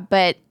 yeah,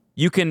 but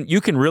you can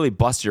really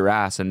bust your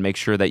ass and make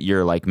sure that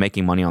you're like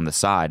making money on the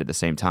side at the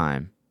same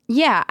time.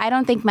 yeah, I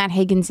don't think Matt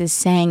Higgins is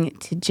saying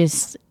to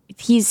just.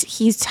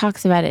 He's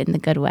talks about it in the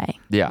good way.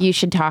 Yeah. You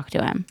should talk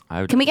to him.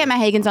 I would- Can we get Matt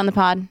Higgins on the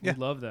pod? I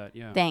love that.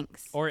 Yeah.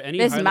 Thanks. Or any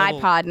This is my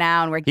high-level- pod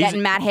now, and we're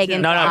getting Matt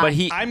Higgins. No, on. but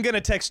he I'm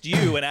gonna text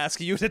you and ask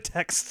you to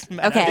text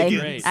Matt Okay,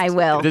 Higgins. I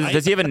will.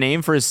 does he have a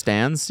name for his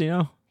stands? You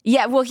know.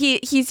 Yeah, well, he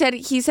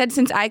said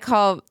since I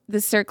call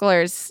the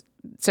circlers,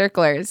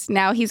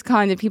 now he's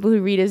calling the people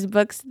who read his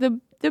books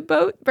the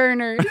boat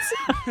burners.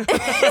 Isn't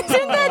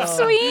that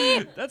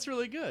sweet? That's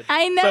really good.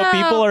 I know. So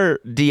people are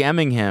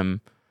DMing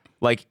him,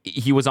 like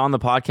he was on the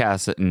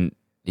podcast and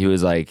he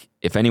was like,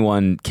 if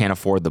anyone can't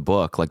afford the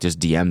book, like just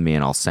DM me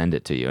and I'll send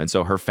it to you. And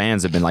so her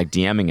fans have been like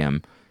DMing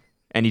him,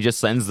 and he just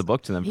sends the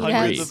book to them for He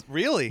free. does.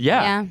 Really?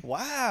 Yeah. Yeah,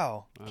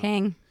 Wow.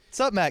 King. What's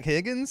up, Matt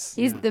Higgins?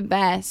 He's the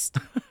best.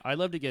 I'd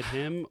love to get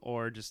him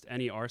or just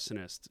any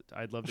arsonist.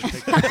 I'd love to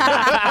pick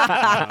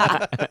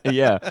that.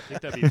 Yeah. I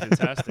think that'd be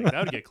fantastic.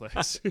 That would get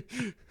clicks.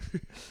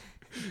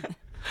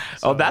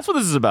 Oh, that's what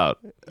this is about.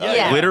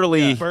 Yeah.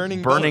 Literally Yeah.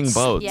 Burning boats.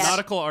 boats. Yeah.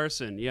 Nautical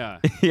arson. Yeah.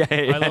 Yeah,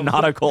 love-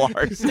 nautical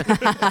arts.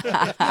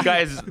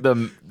 Guys,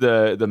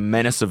 the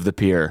menace of the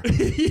pier.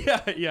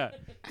 Yeah.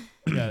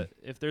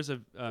 If there's a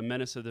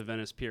menace of the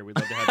Venice Pier, we'd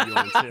love to have you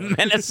on too.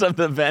 Menace of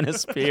the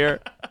Venice pier.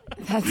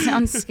 That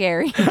sounds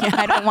scary.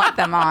 I don't want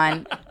them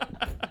on.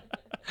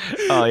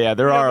 Oh yeah,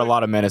 there are a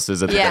lot of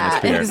menaces at the Yeah,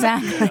 Venice pier. We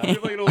exactly.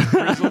 have like an old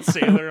grizzled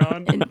sailor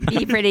on. It'd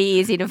be pretty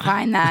easy to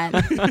find that.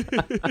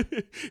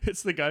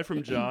 It's the guy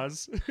from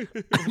Jaws.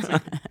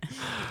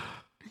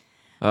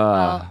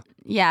 Well,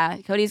 yeah,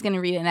 Cody's gonna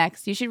read it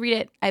next. You should read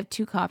it. I have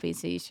 2 copies,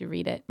 so you should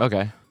read it.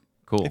 Okay,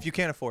 cool. If you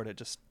can't afford it,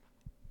 just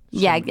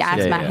Yeah, ask Yeah,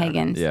 Matt yeah,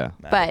 Higgins. yeah.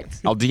 But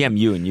I'll DM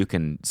you and you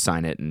can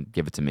sign it and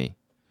give it to me.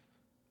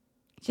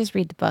 just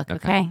read the book,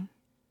 okay?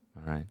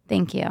 All right.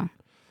 Thank you.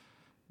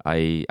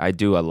 I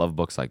love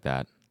books like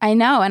that. I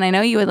know, and I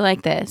know you would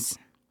like this.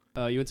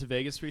 You went to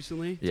Vegas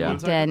recently? Do you Yeah. wanna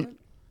talk about Did. it?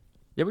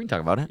 Yeah, we can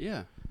talk about it.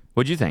 Yeah.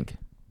 What'd you think?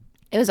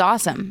 It was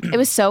awesome. It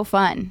was so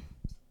fun.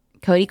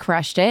 Cody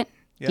crushed it.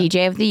 Yeah.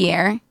 DJ of the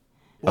year.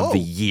 Whoa. Of the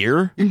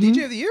year? Mm-hmm. You're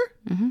DJ of the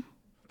year?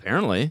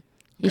 Apparently.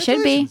 You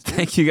should be.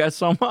 Thank you guys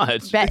so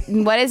much.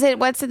 What is it?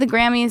 What's it? The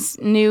Grammys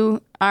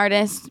new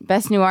artist,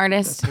 best new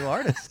artist, New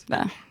artist.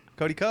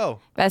 Cody Ko.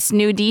 best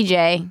new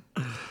DJ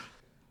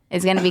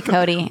is going to be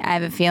Cody. I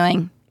have a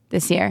feeling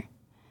this year.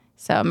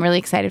 So I'm really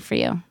excited for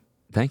you.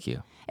 Thank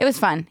you. It was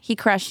fun. He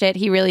crushed it.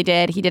 He really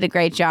did. He did a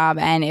great job,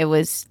 and it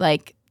was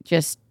like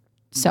just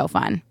so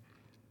fun.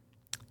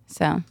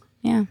 So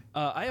yeah.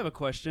 I have a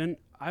question.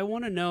 I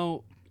want to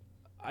know.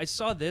 I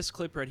saw this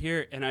clip right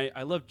here, and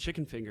I love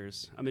chicken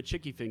fingers. I'm a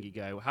chicky fingy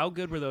guy. How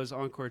good were those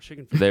encore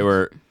chicken fingers? They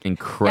were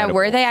incredible. Yeah,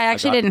 were they? I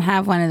actually didn't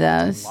have one of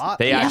those.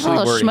 They You have a actually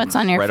little were schmutz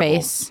on your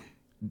incredible. face.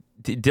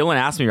 Dylan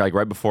asked me like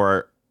right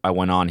before I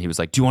went on, he was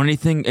like, do you want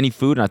any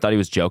food? And I thought he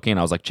was joking. And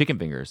I was like, chicken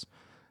fingers.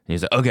 And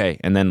he's like, okay.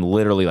 And then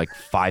literally like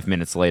 5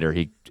 minutes later,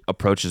 he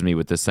approaches me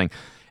with this thing.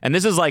 And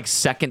this is like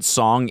second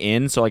song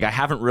in. So like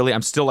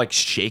I'm still like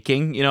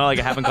shaking, like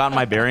I haven't gotten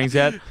my bearings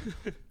yet.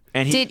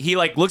 And he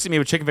like looks at me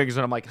with chicken fingers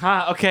and I'm like,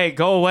 okay,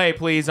 go away,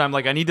 please. I'm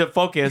like, I need to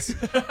focus.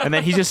 And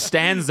then he just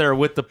stands there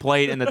with the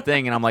plate and the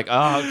thing. And I'm like,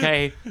 oh,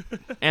 okay.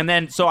 And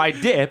then, so I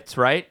dipped,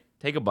 right?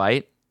 Take a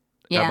bite.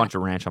 Got Yeah. a bunch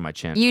of ranch on my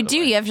chin. You by the do.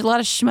 way. You have a lot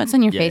of schmutz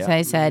on your face, yeah.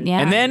 I said. Yeah.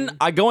 And then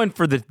I go in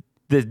for the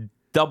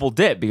double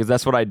dip because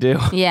that's what I do.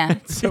 Yeah.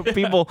 So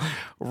people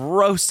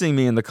roasting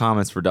me in the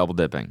comments for double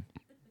dipping.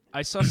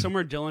 I saw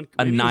somewhere Dylan maybe it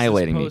was this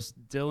Annihilating me. post,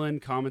 Dylan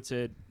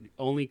commented,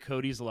 "Only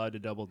Cody's allowed to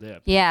double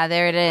dip." Yeah,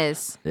 there it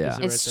is. Yeah. Is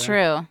it It's right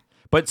true.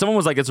 But someone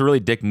was like, it's a really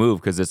dick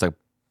move because it's like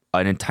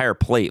an entire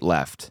plate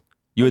left.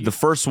 You had the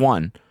first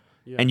one.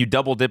 And you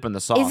double dip in the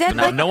sauce. Is that But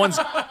now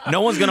like-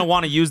 no one's gonna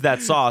want to use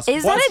that sauce.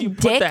 Is that a you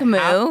put dick the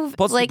move?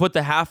 Plus, you Like- put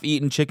the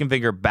half-eaten chicken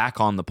finger back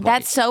on the plate.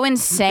 That's so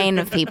insane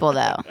of people,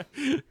 though.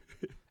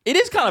 It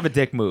is kind of a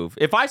dick move.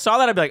 If I saw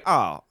that, I'd be like,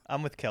 oh,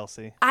 I'm with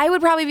Kelsey. I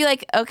would probably be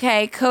like,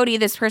 okay, Cody,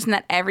 this person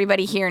that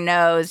everybody here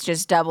knows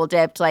just double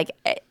dipped. Like,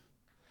 yeah.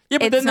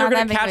 But It's then they're not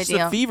gonna that big of a catch the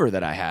deal. fever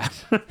that I had.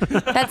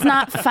 that's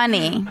not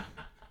funny.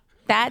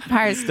 That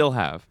part, Still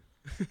have.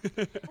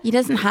 he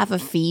doesn't have a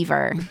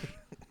fever.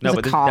 No, It's a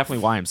but this is cough.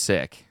 definitely why I'm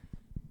sick.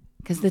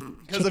 Because the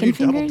Because of chicken you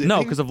double fingers? dipping? No,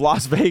 because of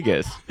Las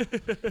Vegas.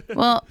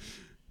 Well,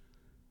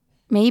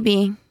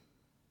 maybe.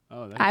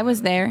 Oh, that- I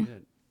was there.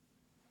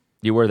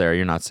 You were there.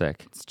 You're not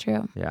sick. It's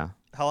true. Yeah.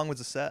 How long was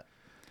the set?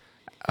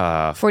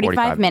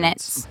 45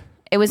 minutes.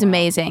 It was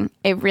amazing.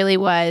 It really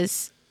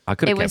was. I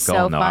could It have kept was so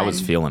going though. I was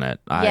fun. feeling it.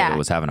 I Yeah.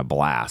 was having a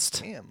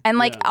blast. Damn. And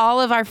like all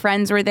of our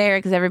friends were there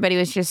because everybody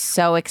was just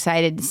so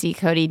excited to see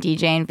Cody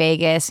DJ in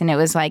Vegas. And it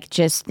was like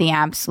just the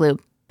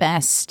absolute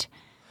best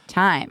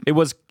time. It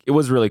was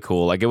really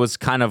cool. Like it was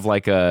kind of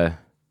like I've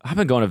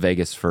been going to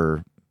Vegas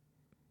for,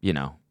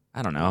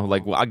 I don't know.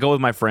 Like I go with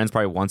my friends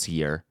probably once a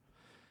year.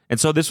 And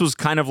so this was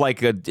kind of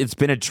like it's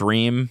been a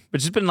dream.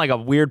 It's just been like a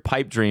weird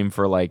pipe dream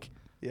for like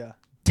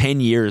 10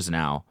 years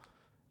now.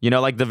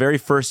 Like the very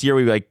first year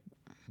we like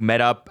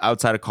met up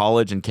outside of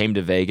college and came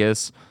to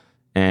Vegas,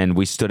 and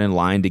we stood in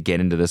line to get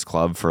into this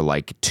club for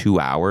like 2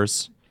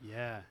 hours.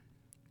 Yeah.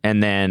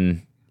 And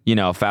then,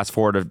 fast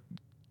forward to,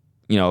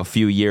 a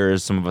few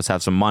years, some of us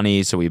have some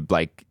money. So we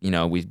like,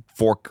 we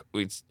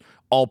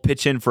all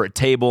pitch in for a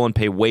table and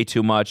pay way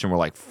too much. And we're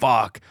like,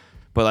 fuck,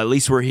 but at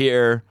least we're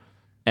here.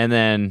 And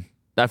then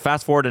that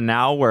fast forward to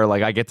now where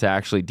like I get to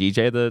actually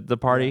DJ the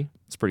party. Yeah.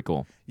 It's pretty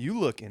cool. You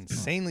look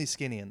insanely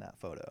skinny in that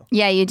photo.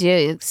 Yeah, you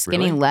do.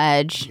 Skinny Really?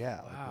 ledge. Yeah.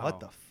 Like, what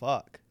the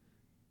fuck?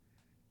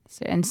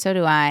 And so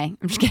do I.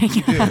 I'm just kidding.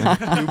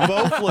 You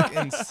both look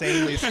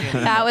insanely skinny.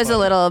 That was a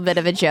little bit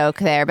of a joke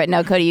there. But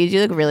no, Cody, you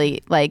do look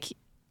really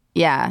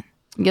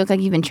you look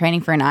like you've been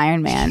training for an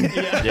Ironman.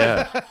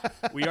 Yeah.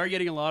 We are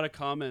getting a lot of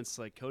comments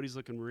like Cody's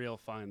looking real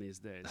fine these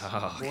days.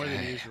 More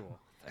than usual.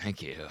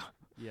 Thank you.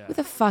 Yeah. Who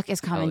the fuck is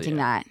commenting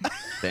that?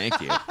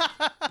 Thank you.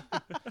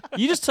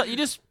 You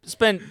just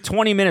spent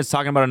 20 minutes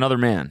talking about another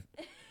man.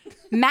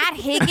 Matt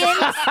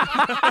Higgins?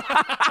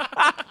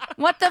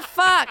 What the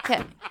fuck?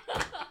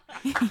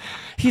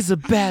 He's the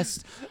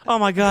best. Oh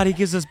my God, he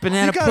gives us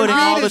banana You gotta pudding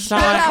read all the his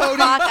time. book, Shut the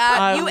fuck up.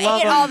 I You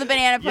love ate him. all the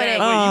banana pudding.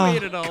 Yeah, wait, you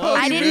ate it all. I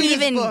Cody, didn't read his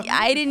even book.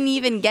 I didn't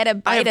even get a I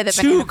bite have of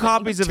the 2 banana.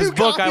 copies of his 2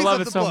 book. I copies love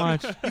of it the so book.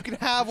 much. You can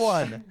have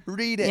one.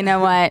 Read it. You know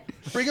what?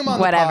 Bring him on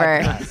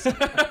Whatever. the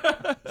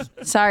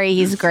podcast. Sorry,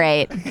 he's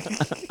great.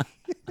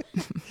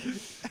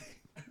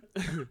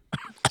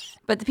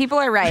 But the people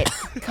are right.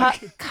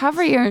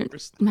 Cover your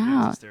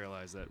mouth.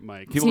 Sterilize that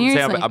mic. People would say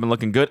Seriously. I've been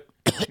looking good.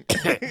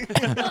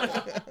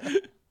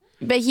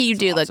 But you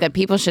do look good.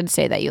 People should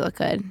say that you look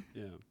good.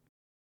 Yeah.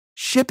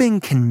 Shipping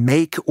can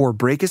make or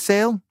break a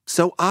sale,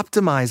 so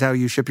optimize how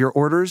you ship your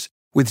orders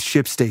with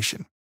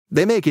ShipStation.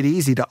 They make it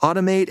easy to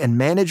automate and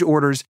manage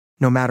orders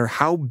no matter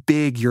how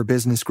big your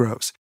business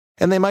grows.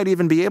 And they might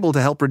even be able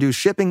to help reduce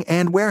shipping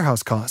and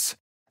warehouse costs.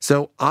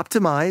 So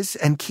optimize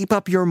and keep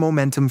up your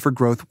momentum for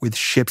growth with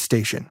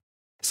ShipStation.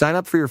 Sign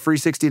up for your free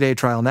 60-day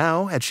trial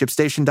now at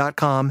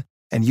ShipStation.com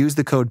and use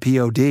the code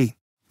POD.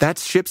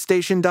 That's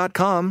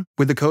ShipStation.com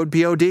with the code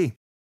POD. Hey,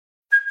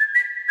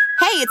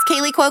 it's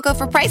Kaylee Cuoco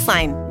for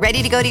Priceline.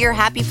 Ready to go to your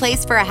happy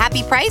place for a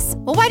happy price?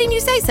 Well, why didn't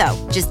you say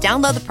so? Just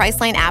download the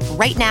Priceline app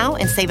right now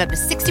and save up to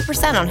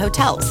 60% on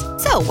hotels.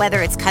 So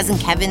whether it's Cousin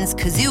Kevin's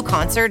Kazoo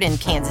Concert in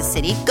Kansas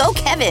City, go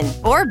Kevin,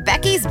 or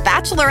Becky's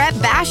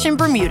Bachelorette Bash in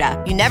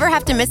Bermuda, you never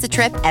have to miss a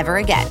trip ever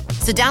again.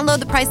 So download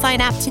the Priceline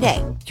app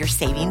today. Your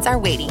savings are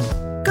waiting.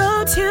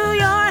 Go to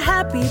your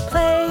happy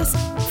place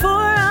for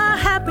a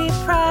happy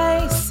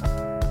price.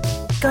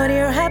 Go to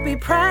your happy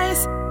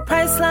price,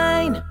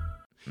 Priceline.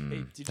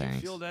 Hey, did you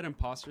feel that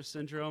imposter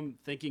syndrome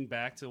thinking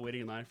back to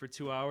waiting in line for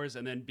 2 hours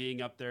and then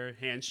being up there,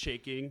 hands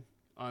shaking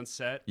on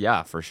set?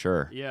 Yeah, for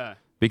sure. Yeah.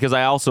 Because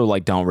I also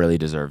don't really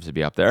deserve to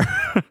be up there.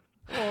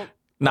 Well,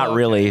 Not okay.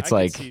 really. It's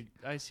I see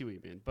what you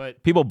mean,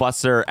 but people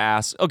bust their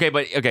ass. Okay.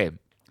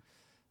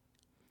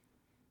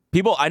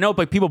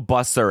 People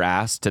bust their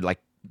ass to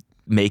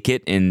make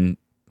it in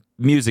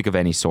music of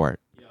any sort.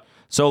 Yeah.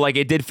 So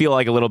it did feel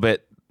like a little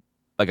bit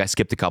like I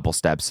skipped a couple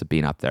steps of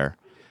being up there.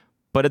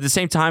 But at the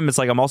same time, it's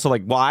I'm also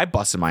I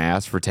busted my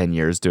ass for 10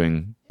 years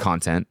doing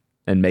content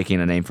and making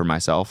a name for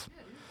myself.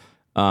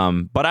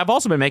 But I've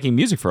also been making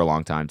music for a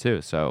long time too.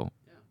 So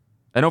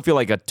I don't feel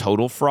like a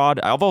total fraud.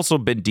 I've also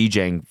been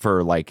DJing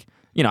for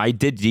I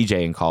did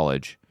DJ in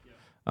college.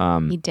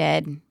 He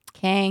did.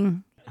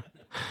 King.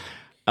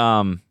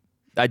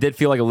 I did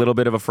feel like a little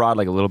bit of a fraud,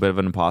 like a little bit of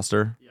an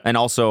imposter. Yeah. And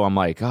also I'm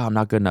I'm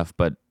not good enough,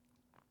 but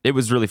it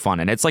was really fun.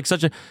 And it's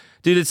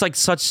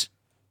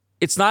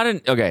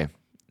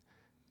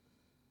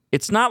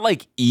it's not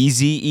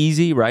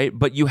easy, right?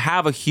 But you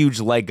have a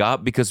huge leg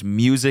up because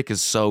music is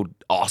so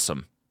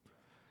awesome.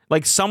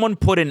 Someone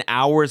put in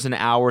hours and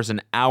hours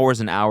and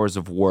hours and hours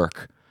of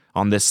work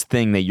on this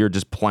thing that you're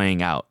just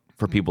playing out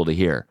for people to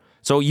hear.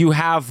 So you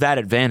have that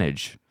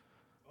advantage.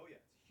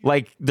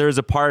 There's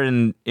a part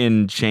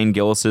in Shane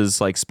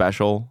Gillis's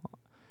special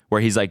where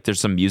he's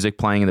there's some music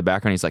playing in the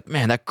background. He's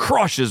man, that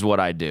crushes what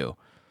I do.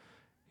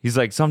 He's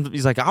I want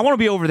to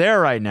be over there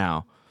right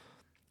now.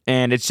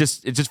 And it's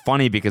just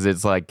funny because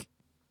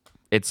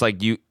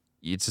you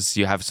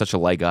have such a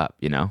leg up,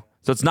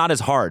 So it's not as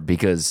hard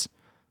because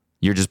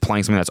you're just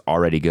playing something that's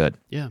already good.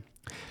 Yeah.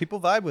 People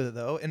vibe with it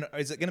though. And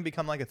is it going to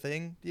become a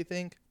thing, do you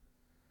think?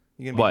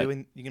 You're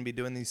going to be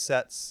doing these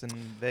sets in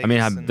Vegas. I mean,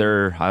 I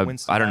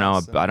don't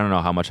know. I don't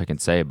know how much I can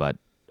say, but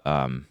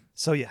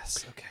so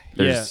yes, okay.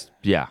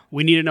 Yeah.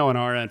 We need to know on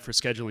our end for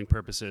scheduling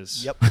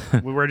purposes.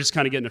 Yep. We're just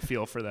kind of getting a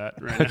feel for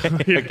that right now.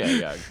 Okay,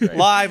 yeah. Great.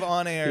 Live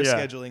on air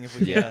scheduling if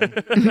we can.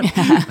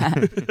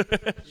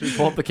 Should we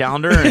pull up the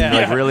calendar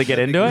and really get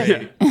into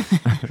it?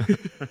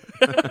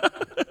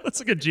 Let's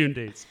look at June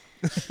dates.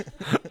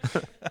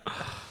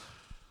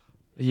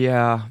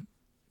 Yeah.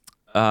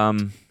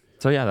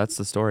 So yeah, that's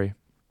the story.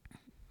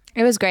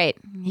 It was great.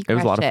 It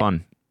was a lot of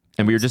fun.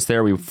 And we were just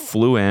there. We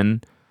flew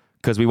in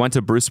because we went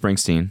to Bruce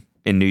Springsteen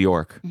in New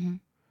York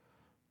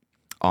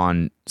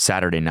on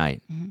Saturday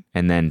night.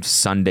 And then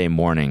Sunday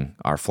morning,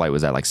 our flight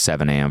was at like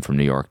 7 a.m. from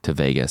New York to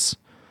Vegas.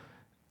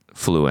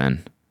 Flew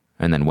in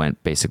and then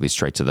went basically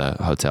straight to the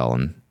hotel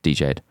and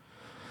DJ'd.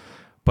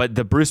 But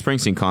the Bruce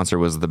Springsteen concert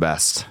was the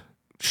best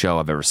show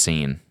I've ever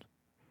seen.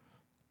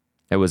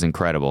 It was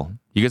incredible.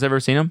 You guys ever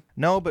seen him?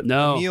 No, but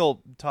No.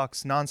 Neil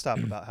talks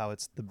nonstop about how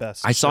it's the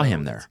best. I saw show.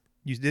 him there.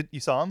 You did? You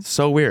saw him?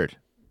 So weird.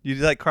 You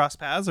did like cross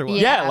paths or what?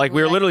 Yeah, like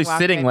we were literally walked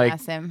sitting right like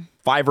past him.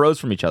 5 rows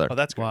from each other. Oh,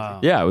 that's crazy. Wow.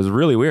 Yeah, it was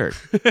really weird.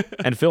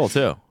 And Phil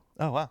too.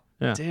 Oh, wow.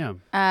 Yeah.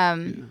 Damn.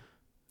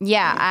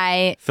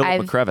 Yeah,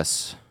 Philip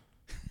McCrevis.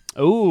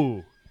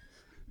 Oh.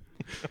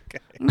 Okay.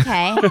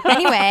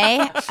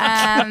 Anyway, Do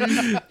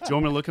you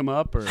want me to look him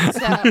up or?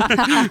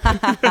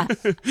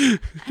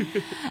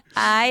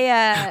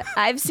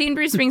 I've seen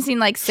Bruce Springsteen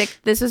like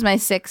this was my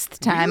 6th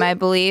time, I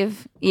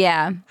believe.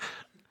 Yeah.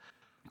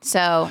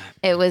 So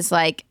it was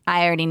like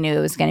I already knew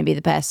it was going to be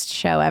the best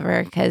show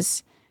ever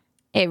because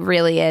it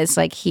really is.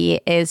 Like he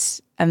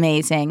is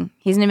amazing.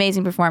 He's an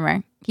amazing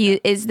performer.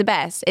 He is the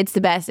best. It's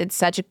the best. It's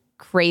such a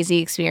crazy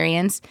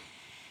experience.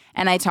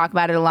 And I talk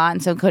about it a lot.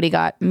 And so Cody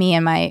got me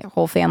and my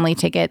whole family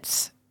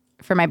tickets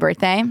for my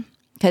birthday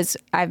because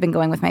I've been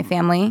going with my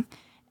family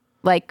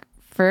like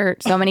for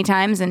so many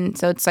times. And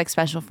so it's like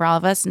special for all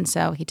of us. And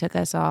so he took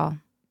us all,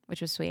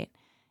 which was sweet.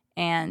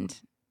 And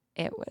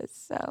it was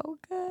so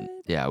good.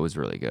 Yeah, it was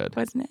really good.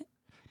 Wasn't it?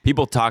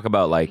 People talk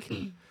about like,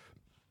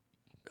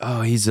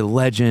 oh, he's a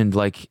legend.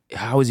 Like,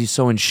 how is he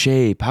so in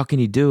shape? How can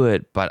he do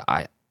it? But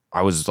I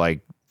was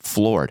like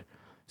floored.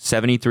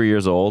 73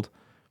 years old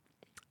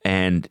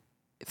and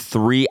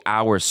 3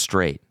 hours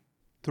straight.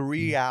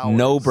 3 hours.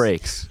 No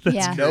breaks.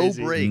 Yeah. No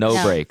breaks.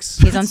 No breaks.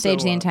 He's on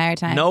stage the entire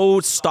time. No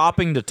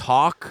stopping to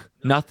talk.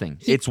 Nothing.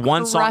 It's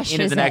one song into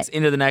crushes the next, it.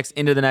 into the next,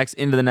 into the next,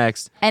 into the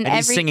next. And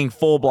he's every- singing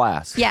full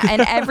blast. Yeah,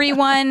 and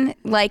everyone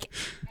like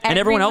And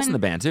everyone else in the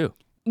band too.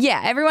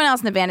 Yeah, everyone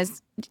else in the band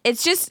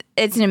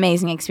it's an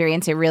amazing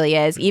experience. It really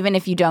is. Even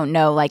if you don't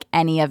know like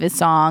any of his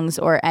songs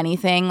or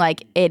anything,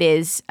 like it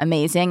is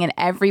amazing. And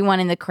everyone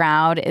in the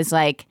crowd is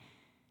like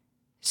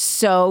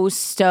so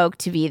stoked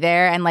to be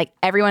there. And like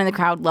everyone in the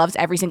crowd loves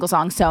every single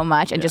song so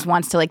much and just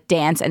wants to like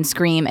dance and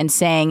scream and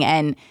sing.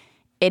 And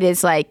it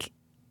is like,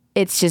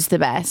 it's just the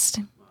best.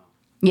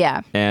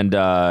 Yeah. And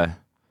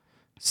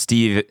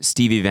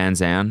Stevie Van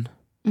Zandt,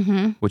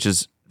 which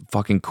is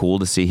fucking cool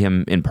to see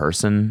him in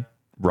person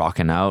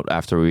rocking out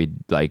after we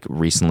like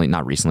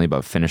not recently,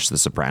 but finished The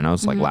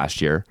Sopranos like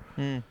last year.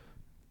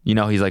 You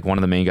know, he's like one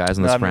of the main guys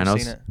in The No, I've never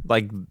Sopranos. seen it.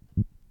 Like,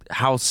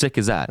 how sick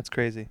is that? That's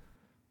crazy.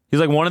 He's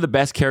like one of the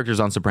best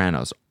characters on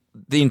Sopranos,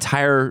 the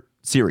entire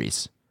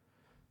series.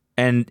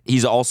 And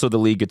he's also the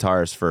lead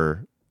guitarist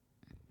for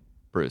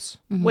Bruce,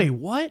 Wait,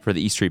 what? for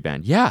the E Street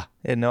Band. Yeah.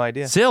 I had no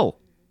idea. Still.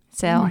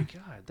 So Oh my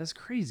god, that's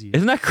crazy.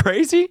 Isn't that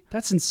crazy?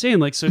 That's insane.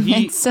 Like, so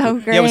he. it's so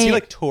great. Yeah, was he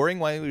like touring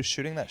while he was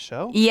shooting that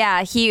show?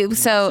 Yeah, he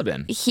have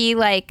been.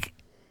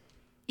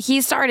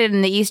 he started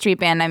in the E Street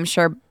Band, I'm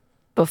sure,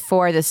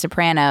 before The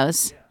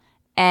Sopranos.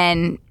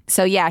 And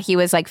so yeah, he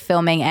was like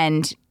filming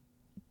and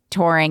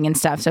touring and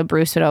stuff. So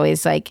Bruce would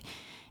always like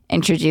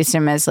introduce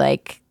him as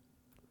like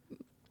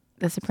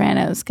the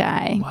Sopranos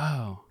guy.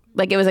 Wow.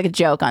 Like it was like a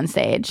joke on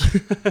stage.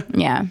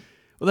 Yeah.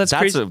 Well, that's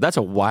crazy. That's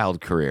a wild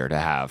career to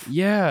have.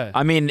 Yeah.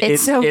 I mean,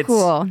 It's so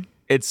cool.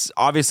 It's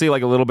obviously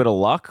like a little bit of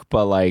luck,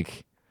 but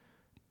like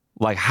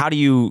how do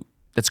you?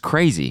 That's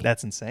crazy.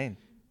 That's insane.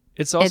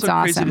 It's also It's crazy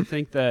awesome. to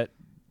think that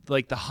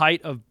like the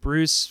height of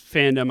Bruce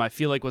fandom, I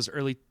feel like was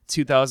early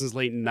 2000s,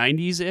 late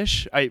 90s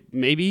ish.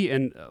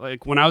 And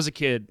like when I was a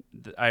kid,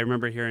 I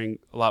remember hearing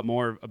a lot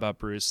more about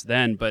Bruce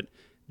then. But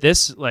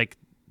this, like,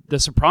 The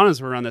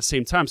Sopranos were around the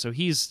same time, so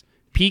he's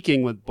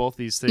peaking with both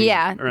these things.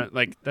 Yeah.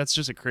 Like that's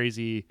just a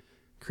crazy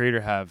creator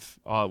to have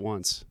all at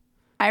once.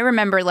 I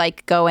remember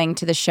like going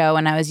to the show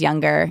when I was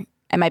younger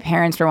and my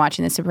parents were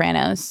watching The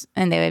Sopranos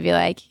and they would be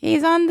like,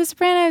 he's on The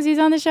Sopranos, he's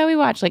on the show we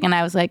watch. Like, and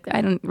I was like,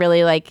 I don't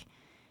really like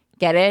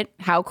get it,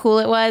 how cool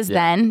it was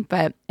then,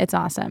 but it's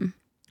awesome.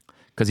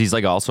 Because he's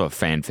like also a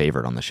fan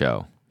favorite on the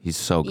show. He's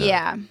so good.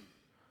 Yeah.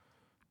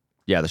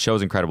 Yeah, the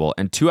show's incredible.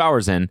 And 2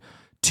 hours in,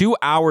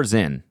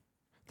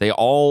 they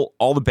all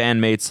the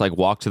bandmates like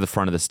walk to the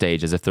front of the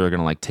stage as if they're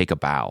gonna like take a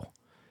bow.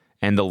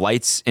 And the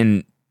lights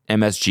in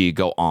MSG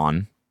go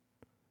on.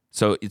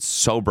 So it's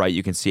so bright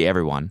you can see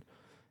everyone.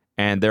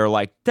 And they're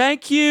like,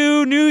 "Thank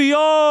you, New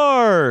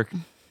York."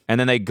 And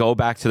then they go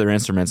back to their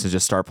instruments and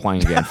just start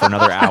playing again for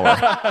another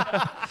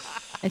hour.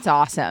 It's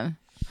awesome.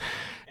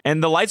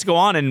 And the lights go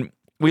on and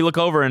we look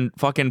over and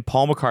fucking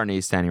Paul McCartney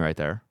is standing right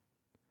there.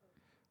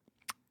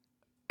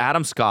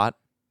 Adam Scott,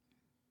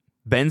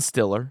 Ben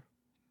Stiller.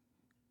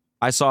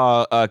 I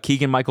saw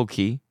Keegan-Michael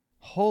Key.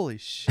 Holy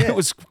shit. It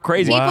was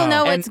crazy. People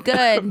know And- it's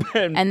good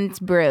and it's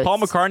Bruce. Paul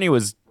McCartney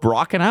was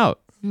rocking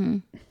out.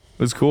 It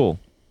was cool.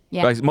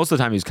 Yeah. Like, most of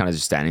the time he was kind of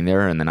just standing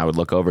there, and then I would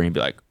look over and he'd be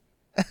like,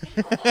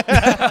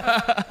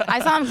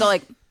 I saw him go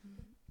like,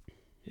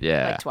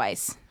 Yeah. like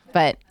twice.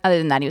 But other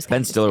than that, he was kind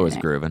Ben of Stiller was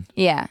there. grooving.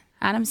 Yeah.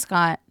 Adam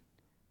Scott,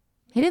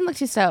 he didn't look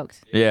too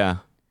stoked. Yeah.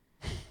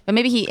 But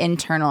maybe he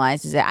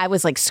internalizes it. I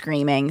was like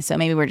screaming, so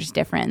maybe we're just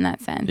different in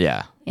that sense.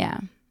 Yeah. Yeah.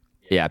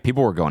 Yeah.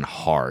 People were going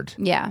hard.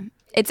 Yeah.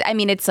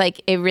 It's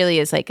like, it really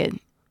is like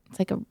it's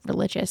like a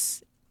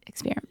religious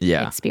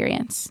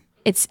experience.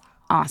 It's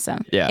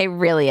awesome. Yeah. It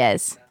really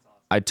is.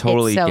 I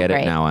totally It's so get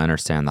great. it now. I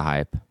understand the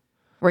hype.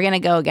 We're going to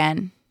go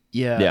again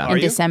Yeah. in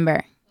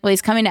December. Well,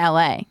 he's coming to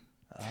LA.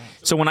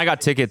 So when I got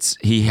tickets,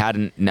 he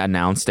hadn't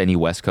announced any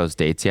West Coast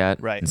dates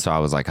yet. Right. And so I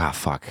was like,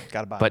 fuck.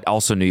 Gotta buy But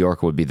also New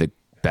York would be the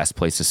best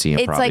place to see him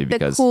It's probably like the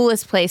because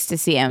coolest place to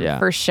see him, Yeah.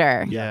 for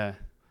sure. Yeah.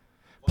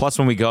 plus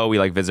when we go, we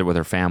like visit with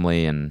her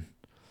family and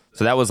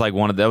so that was like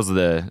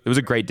it was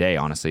a great day,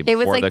 honestly. It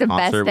was Before like the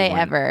best concert, day we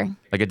went- ever.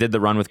 Like I did the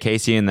run with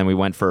Casey and then we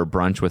went for a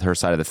brunch with her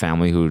side of the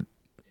family who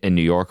in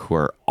New York who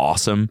are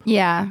awesome.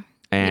 Yeah. You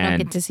don't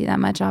And get to see that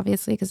much,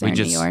 obviously, because they're we in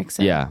just, New York.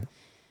 So. Yeah.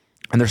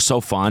 And they're so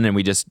fun and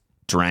we just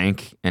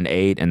drank and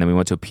ate and then we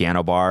went to a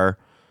piano bar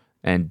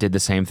and did the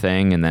same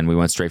thing and then we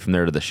went straight from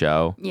there to the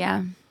show.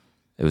 Yeah,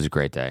 It was a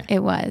great day.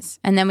 it was.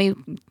 And then we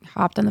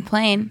hopped on the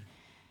plane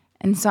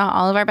and saw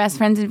all of our best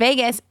friends in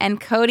Vegas,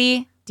 and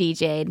Cody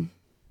DJ'd.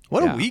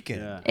 What Yeah. a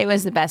weekend. It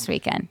was the best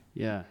weekend.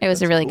 Yeah. It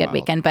was a really good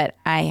weekend, but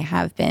I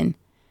have been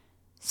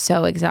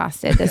so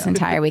exhausted this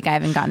entire week. I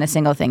haven't gotten a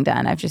single thing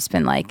done. I've just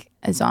been like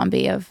a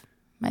zombie of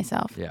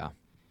myself. Yeah.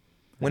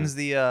 When's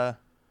the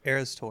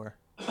Eras tour?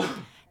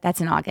 That's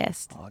in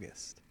August.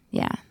 August.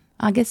 Yeah,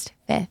 August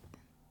 5th.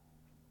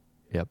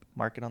 Yep.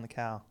 Mark it on the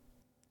cow.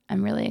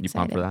 I'm really You excited.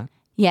 pumped for that?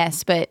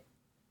 Yes, but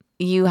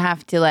you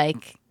have to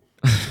like...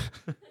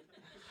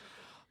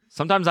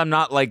 Sometimes I'm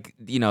not like,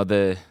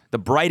 the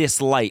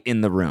brightest light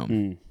in the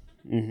room.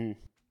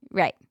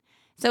 Right.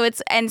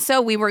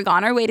 So we were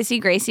on our way to see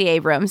Gracie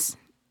Abrams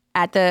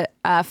at the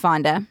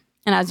Fonda,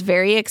 and I was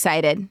very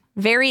excited.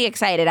 Very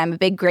excited. I'm a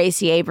big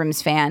Gracie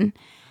Abrams fan.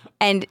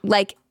 And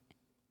like,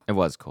 It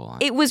was cool.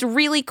 it was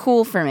really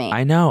cool for me.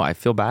 I know. I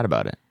feel bad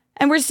about it.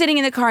 And we're sitting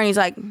in the car and he's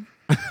like,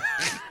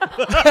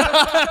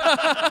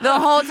 the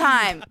whole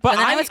time. But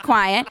then I was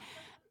quiet.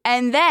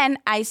 And then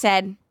I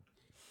said,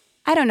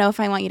 I don't know if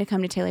I want you to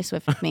come to Taylor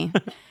Swift with me.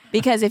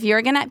 Because if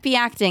you're going to be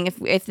acting,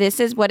 if this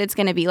is what it's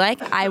going to be like,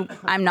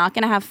 I'm not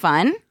going to have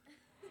fun.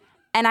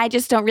 And I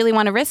just don't really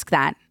want to risk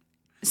that.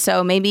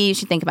 So maybe you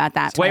should think about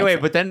that.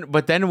 Wait,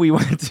 but then we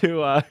went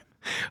to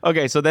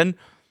okay, so then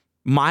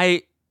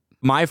my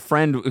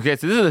friend, okay,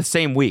 so this is the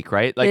same week,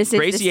 right? Like This is the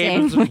Gracie same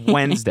Abrams was week.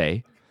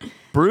 Wednesday.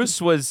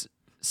 Bruce was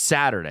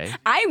Saturday.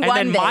 I and won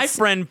then my this.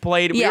 friend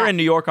played, we Yeah. were in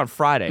New York on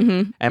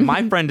Friday. And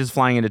my friend is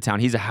flying into town.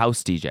 He's a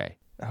house DJ.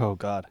 Oh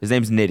God. His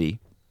name's Nitty.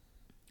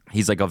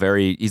 He's like a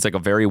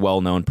very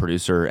well-known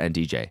producer and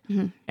DJ.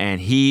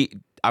 And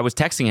I was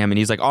texting him and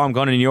he's like, "Oh, I'm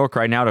going to New York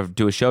right now to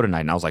do a show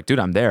tonight." And I was like, "Dude,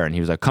 I'm there." And he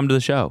was like, "Come to the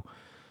show."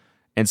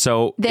 And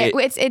so their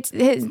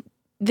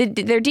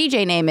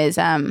DJ name is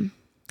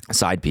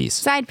Side Piece.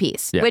 Side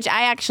Piece, Yeah. which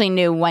I actually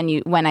knew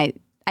when I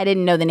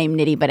didn't know the name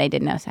Nitty, but I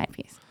did know Side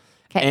Piece.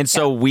 Okay, And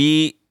so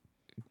we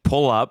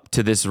pull up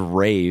to this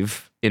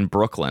rave in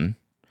Brooklyn,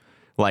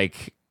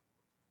 like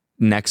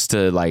next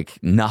to like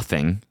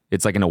nothing.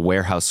 It's like in a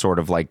warehouse sort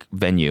of like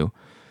venue.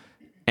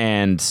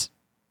 And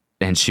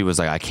she was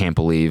like, "I can't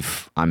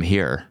believe I'm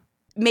here."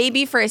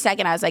 maybe for a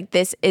second I was like,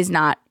 this is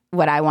not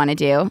what I want to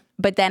do.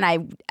 But then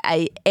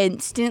I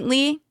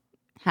instantly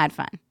had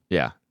fun.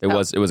 Yeah, it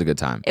was a good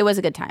time. It was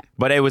a good time.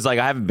 But it was like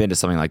I haven't been to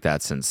something like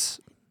that since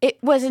It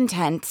was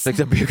intense. like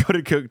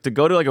to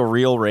go to like a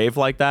real rave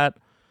like that.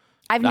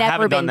 I've I never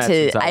haven't done been that to.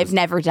 since I I've was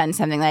never done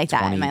something like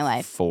that in my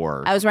life.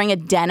 24. I was wearing a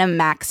denim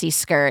maxi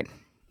skirt.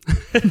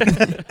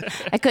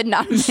 I could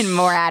not have been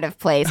more out of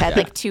place. I had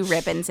like 2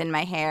 ribbons in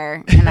my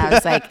hair, and I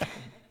was like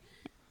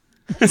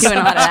doing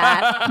a lot of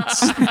that.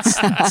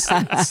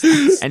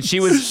 And she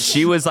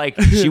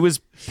was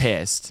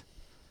pissed.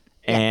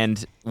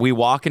 And we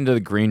walk into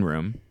the green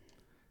room,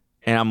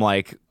 and I'm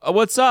like, "Oh,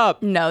 what's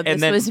up?" No, And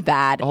this then- was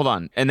bad. Hold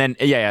on. And then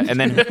yeah. And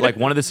then like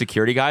one of the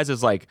security guys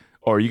is like,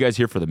 "Oh, are you guys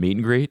here for the meet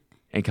and greet?"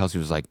 And Kelsey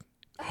was like,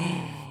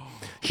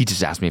 "He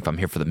just asked me if I'm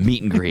here for the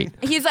meet and greet."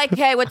 He's like,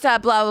 "Hey, what's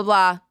up?" Blah blah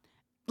blah.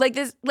 Like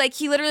this. Like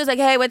he literally was like,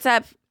 "Hey, what's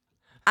up?"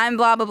 I'm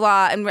blah blah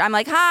blah, and I'm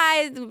like,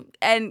 "Hi,"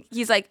 and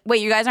he's like,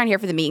 "Wait, you guys aren't here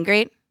for the meet and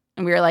greet?"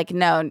 And we were like,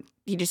 "No." And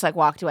he just like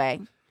walked away.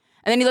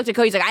 And then he looked at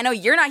Cody. He's like, "I know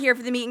you're not here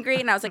for the meet and greet."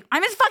 And I was like,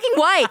 "I'm his fucking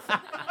wife.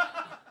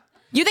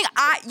 You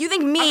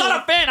think me I'm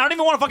not a fan. I don't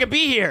even want to fucking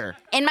be here.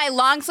 in my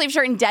long sleeve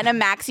shirt and denim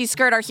maxi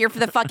skirt are here for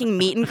the fucking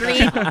meet and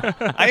greet?"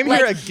 I am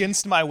here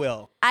against my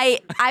will. I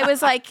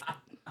was like,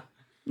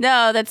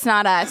 "No, that's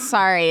not us.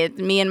 Sorry.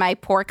 Me and my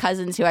poor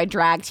cousins who I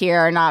dragged here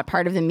are not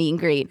part of the meet and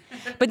greet."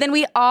 But then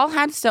we all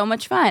had so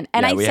much fun.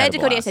 And Yeah, I we said had to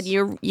a Cody, I blast.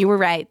 said, you were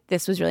right.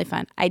 This was really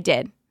fun. I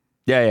did.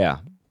 Yeah.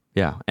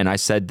 And I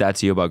said that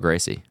to you about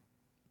Gracie.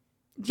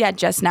 Yeah,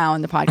 just now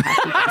in the podcast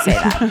you can say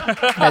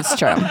that. That's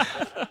true.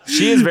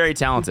 She is very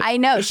talented. I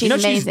know. She's You know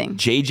amazing.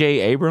 She's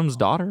J.J. Abrams'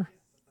 daughter.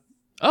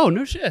 Oh,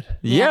 no shit.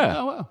 Yeah.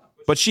 Oh, wow.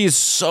 But she is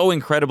so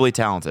incredibly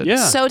talented. Yeah.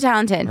 So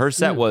talented. Her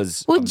set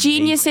was Well, amazing.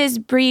 geniuses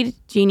breed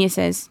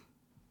geniuses.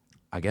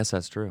 I guess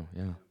that's true.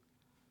 Yeah.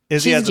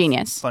 Izzy She's has a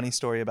genius. funny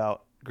story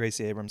about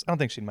Gracie Abrams. I don't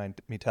think she'd mind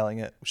me telling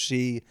it.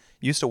 She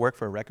used to work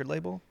for a record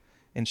label,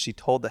 and she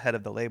told the head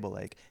of the label,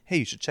 like, hey,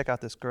 you should check out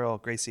this girl,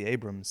 Gracie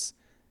Abrams.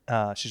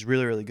 She's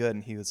really, really good.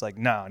 And he was like,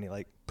 no. And he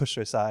like pushed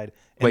her aside.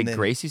 And Wait, then,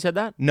 Gracie said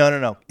that?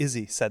 No.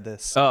 Izzy said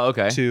this Oh,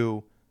 okay.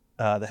 to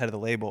the head of the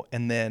label.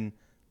 And then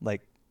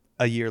like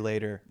a year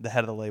later, the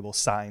head of the label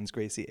signs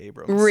Gracie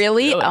Abrams.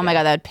 Really? Oh my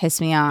God, that would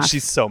piss me off.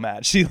 She's so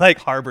mad. She like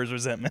harbors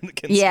resentment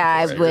against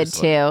Yeah, her. I would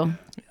too.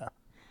 Yeah.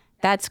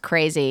 That's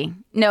crazy.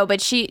 No, but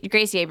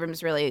Gracie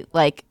Abrams really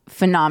like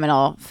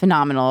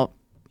phenomenal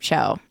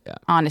show. Yeah.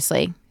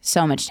 Honestly,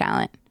 so much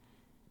talent.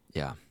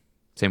 Yeah.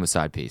 Same with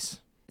Side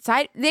Piece.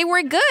 They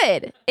were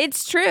good.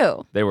 It's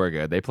true. They were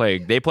good. They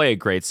play a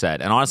great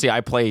set. And honestly,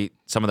 I play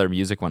some of their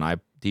music when I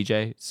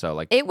DJ. So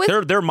like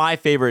they're my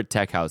favorite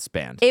tech house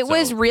band. It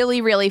was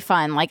really, really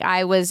fun. Like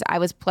I was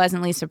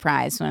pleasantly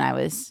surprised when I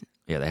was.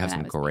 Yeah, they have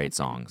some great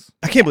songs.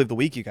 I can't believe the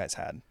week you guys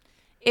had.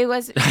 It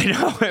was. I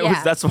know. It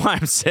was. That's why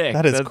I'm sick.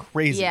 That is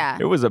crazy. Yeah.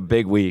 It was a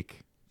big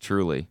week,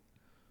 truly.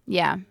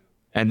 Yeah.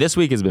 And this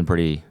week has been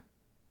pretty,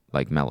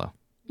 like, mellow.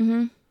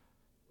 Mm-hmm.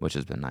 Which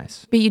has been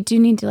nice. But you do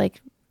need to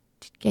like,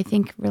 I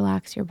think,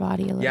 relax your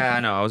body a little. Yeah, bit. I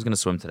know. I was gonna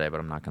swim today, but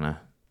I'm not gonna,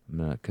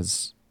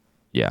 because,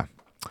 yeah.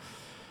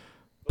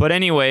 But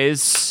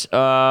anyways,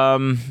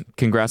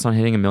 congrats on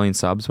hitting 1 million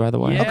subs, by the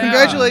way. Oh,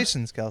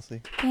 congratulations,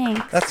 Kelsey.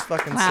 Thanks. That's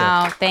fucking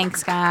Wow. sick.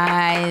 Thanks,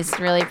 guys.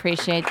 Really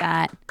appreciate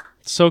that.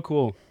 So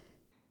cool.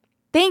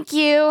 Thank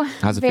you.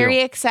 How's it Very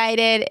feel?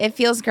 excited. It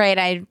feels great.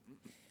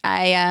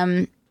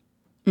 I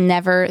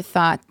never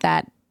thought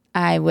that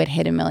I would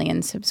hit 1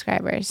 million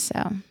subscribers. So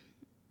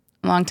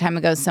a long time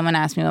ago, someone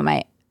asked me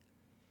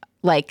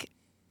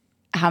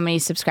how many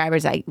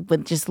subscribers I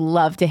would just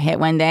love to hit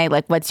one day.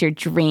 Like, what's your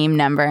dream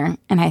number?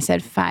 And I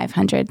said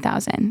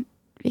 500,000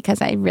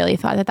 because I really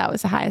thought that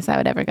was the highest I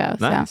would ever go.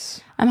 Nice.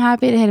 So I'm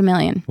happy to hit 1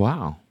 million.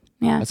 Wow.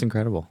 Yeah. That's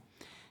incredible.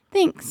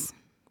 Thanks.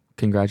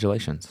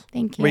 Congratulations.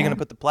 Thank you. Where are you going to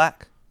put the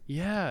plaque?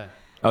 Yeah.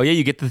 Oh, yeah,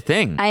 you get the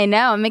thing. I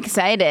know. I'm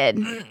excited.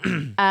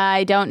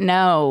 I don't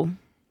know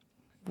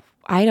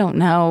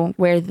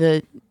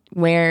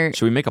where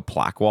Should we make a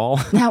plaque wall?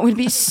 that would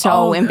be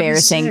so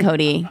embarrassing,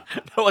 Cody.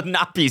 That would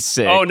not be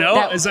sick. Oh,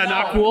 no? Is that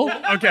not cool?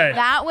 Okay.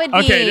 That would be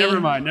Okay, never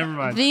mind.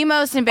 the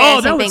most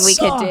embarrassing thing we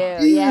could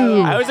do. Yeah.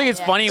 I always think it's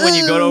funny when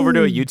you go over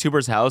to a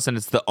YouTuber's house and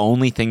it's the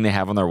only thing they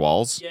have on their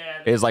walls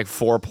is like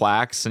 4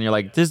 plaques, and you're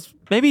like, "There's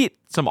maybe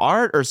some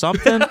art or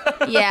something."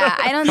 Yeah,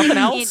 I don't Something think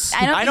else?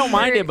 I don't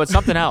mind it, but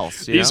something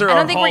else. you These know? are I our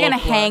don't think we're hall gonna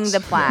of hang plaques. the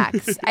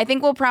plaques. I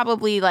think we'll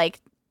probably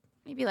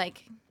maybe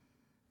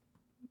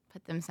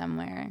put them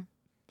somewhere.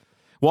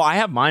 Well, I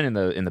have mine in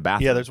the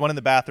bathroom. Yeah, there's one in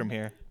the bathroom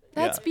here.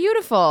 That's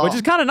beautiful. which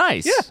is kind of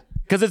nice. Yeah.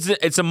 Because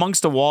it's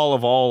amongst a wall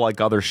of all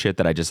like other shit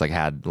that I just like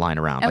had lying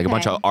around, like a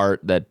bunch Okay. of art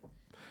that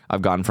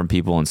I've gotten from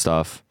people and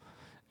stuff,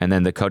 and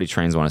then the Cody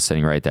Trains one is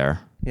sitting right there.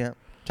 Yeah.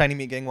 Tiny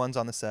Meat Gang one's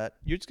on the set.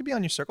 You're just going to be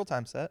on your Circle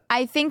Time set.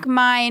 I think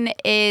mine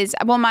is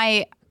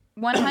my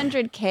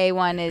 100K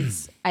one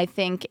is I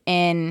think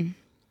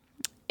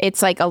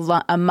it's like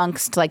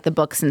amongst like the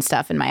books and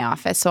stuff in my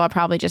office. So I'll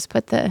probably just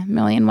put the 1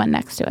 million one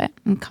next to it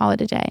and call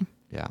it a day.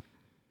 Yeah.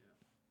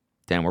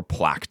 Damn, we're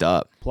plaqued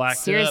up.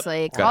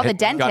 Seriously, Gotta call the hit-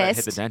 Gotta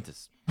hit dentist. the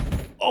dentist.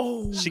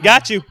 She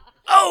got you.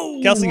 Oh.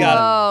 Kelsey got him.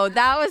 Whoa,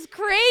 that was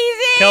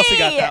crazy. Kelsey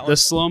got that one. The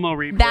slow-mo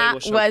replay That will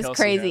show was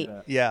Kelsey crazy. had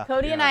that. Yeah.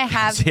 Cody and I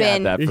have Yeah,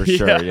 been. that for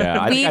sure.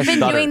 Yeah, I think I We've been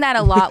stuttered. doing that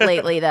a lot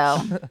lately,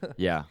 though.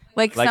 Yeah,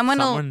 Like someone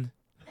will. someone.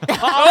 Don't do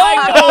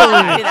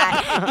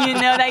that. You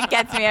know that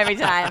gets me every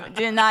time.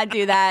 Do not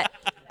do that.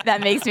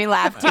 That makes me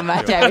laugh too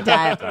much every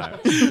time.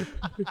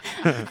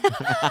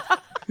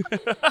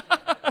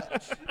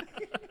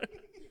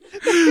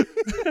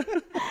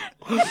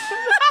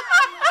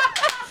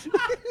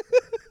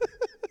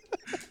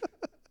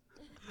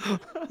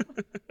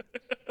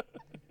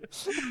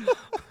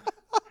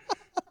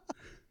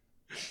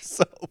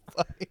 So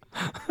funny.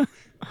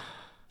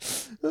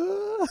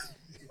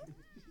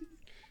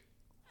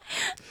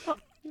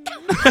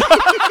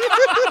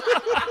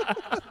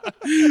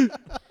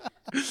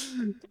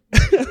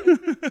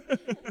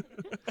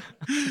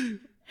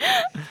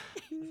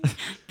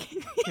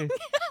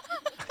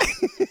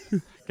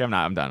 Okay, I'm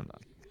done.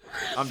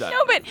 I'm done.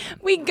 No, but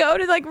we go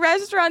to like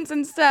restaurants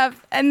and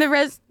stuff, and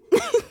the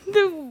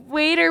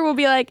waiter will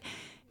be like,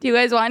 "Do you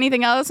guys want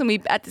anything else?" And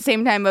we at the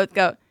same time both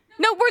go,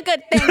 "No, we're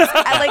good, thanks."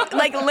 I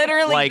like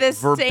literally Like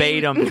this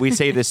verbatim, we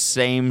say the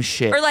same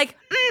shit. Or like,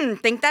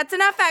 think that's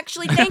enough,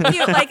 actually. Thank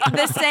you. Like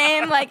the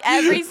same, like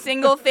every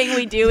single thing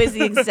we do is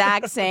the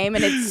exact same,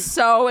 and it's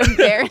so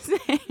embarrassing.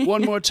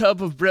 One more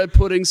tub of bread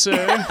pudding,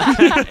 sir.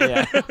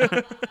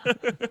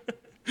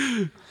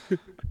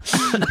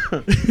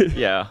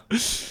 Yeah.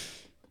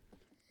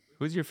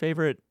 Who's your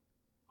favorite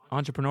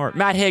entrepreneur?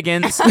 Matt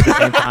Higgins. At the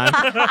same time.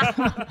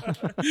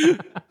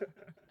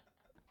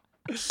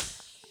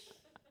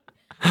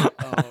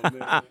 Oh,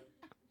 man.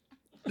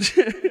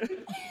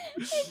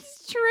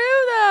 It's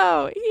true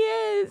though. He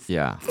is.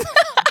 Yeah.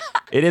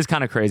 It is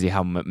kind of crazy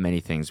how many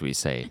things we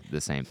say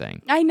the same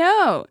thing. I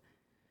know.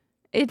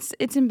 It's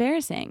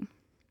embarrassing.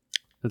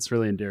 That's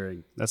really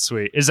endearing. That's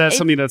sweet. Is that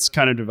something that's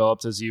kind of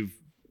developed as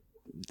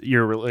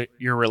your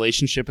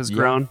relationship has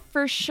grown?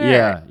 For sure.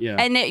 Yeah.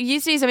 And it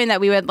used to be something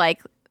that we would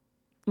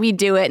we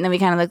do it and then we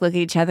kind of look at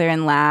each other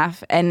and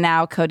laugh. And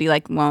now Cody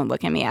won't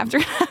look at me after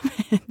it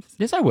happens.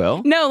 Yes, I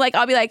will. No,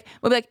 we'll be like,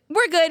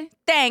 we're good,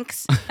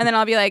 thanks. And then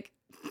I'll be like,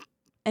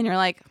 and you're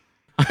like,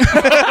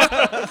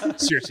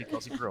 seriously,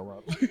 Kelsey, grow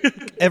up.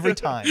 Every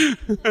time.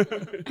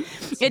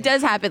 It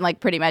does happen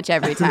pretty much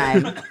every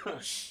time.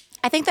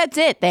 I think that's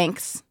it.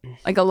 Thanks.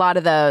 A lot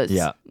of those.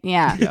 Yeah.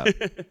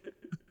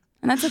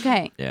 And that's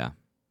okay. Yeah.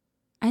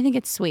 I think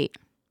it's sweet.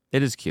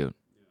 It is cute.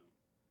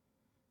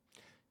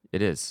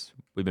 It is.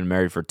 We've been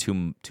married for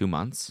 2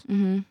 months.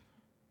 Mm-hmm.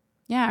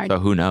 Yeah. So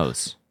who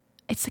knows?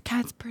 It's the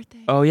cat's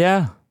birthday. Oh,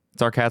 yeah.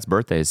 It's our cat's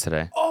birthdays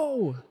today.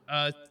 Oh,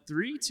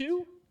 3,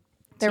 2?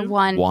 They're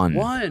one.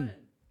 One.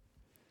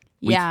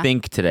 We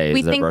think today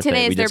is their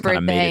birthday. We just kind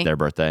of made it their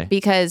birthday.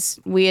 Because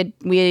we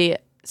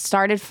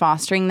started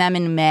fostering them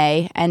in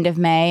May, end of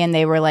May, and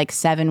they were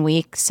 7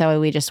 weeks. So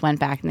we just went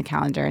back in the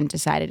calendar and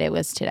decided it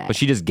was today. But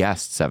she just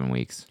guessed 7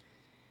 weeks.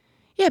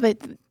 Yeah, but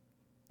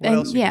What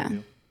else yeah. you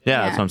do?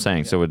 Yeah, that's what I'm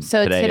saying. So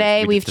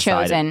today we we've just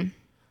decided. chosen.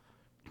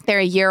 They're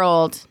a year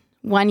old.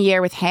 1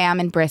 year with ham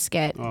and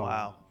brisket. Oh,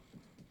 wow.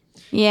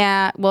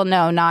 Yeah. Well,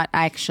 no, not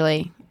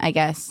actually. I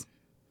guess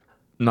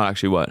No,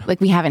 actually, what?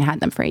 we haven't had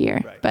them for a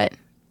year, but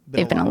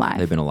they've been alive.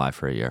 They've been alive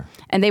for a year.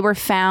 And they were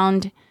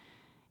found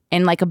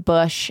in a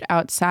bush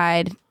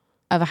outside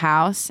of a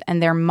house,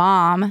 and their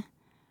mom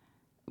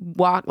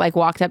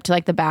walked up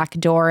to the back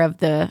door of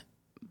the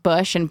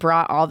bush and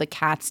brought all the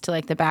cats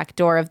to the back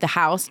door of the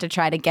house to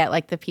try to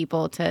get the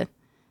people to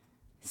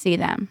see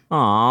them.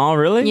 Oh,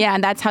 really? Yeah,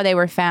 and that's how they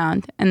were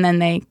found. And then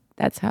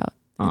that's how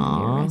they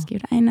were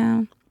rescued. I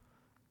know.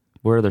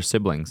 Where are their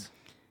siblings?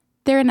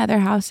 They're in other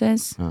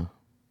houses. Oh.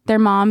 Their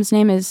mom's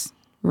name is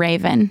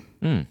Raven,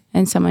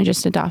 and someone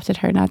just adopted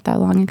her not that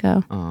long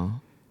ago. Oh.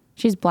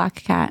 She's black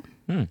cat.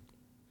 I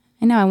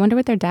know. I wonder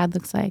what their dad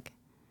looks like.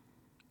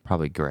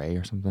 Probably gray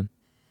or something.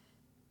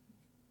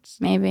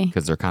 Maybe.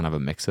 Because they're kind of a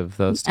mix of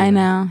those two. I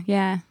know.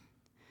 Yeah.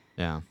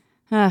 Yeah.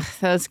 Ugh,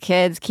 those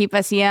kids keep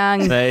us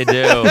young. They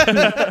do.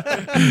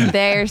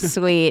 They're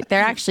sweet.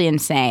 They're actually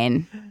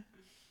insane.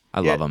 I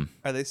love them.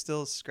 Are they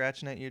still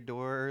scratching at your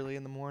door early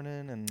in the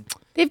morning? And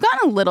They've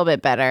gotten a little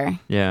bit better.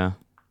 Yeah.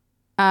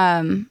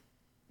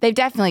 They've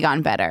definitely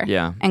gotten better.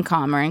 Yeah. And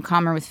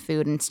calmer with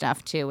food and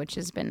stuff too, which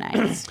has been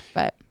nice.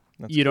 But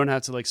You don't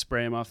have to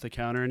spray them off the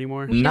counter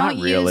anymore? we Not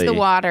don't really. use the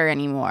water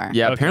anymore.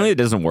 Yeah, Okay. apparently it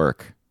doesn't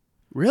work.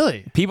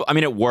 Really?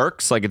 It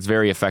works, it's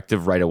very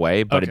effective right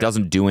away, but it Okay.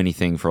 doesn't do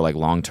anything for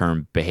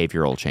long-term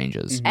behavioral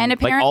changes. And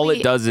apparently, all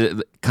it does is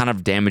it kind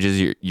of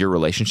damages your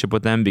relationship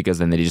with them because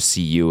then they just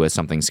see you as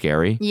something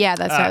scary. Yeah,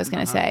 that's what I was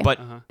gonna say. But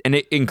and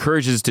it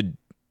encourages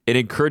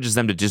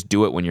them to just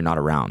do it when you're not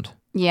around.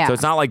 yeah, So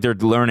it's not like they're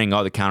learning,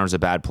 the counter's a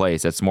bad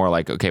place. It's more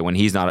okay, when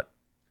he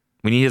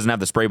doesn't have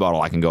the spray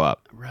bottle, I can go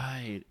up.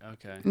 Right.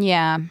 Okay.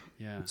 yeah.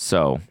 Yeah.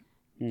 So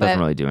it But doesn't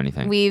really do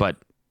anything. But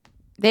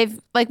They've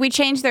we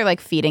changed their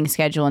feeding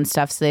schedule and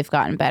stuff, so they've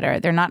gotten better.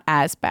 They're not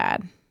as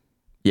bad.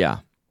 yeah.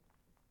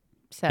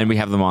 So And we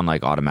have them on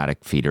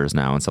automatic feeders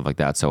now and stuff like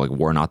that. So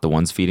we're not the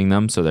ones feeding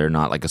them, so they're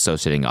not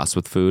associating us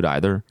with food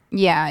either.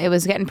 yeah, it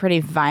was getting pretty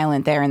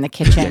violent there in the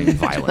kitchen.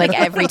 Violent.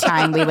 Every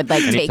time we would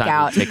take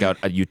out. Take out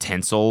a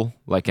utensil,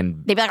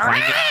 and They'd be like,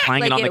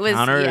 clang it on the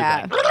counter.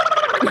 Yeah.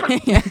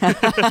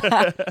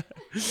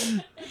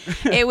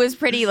 It was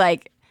pretty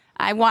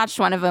I watched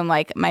one of them,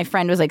 my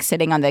friend was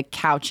sitting on the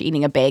couch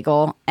eating a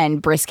bagel,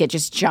 and Brisket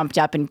just jumped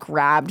up and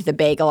grabbed the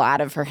bagel out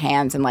of her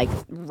hands and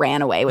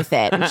ran away with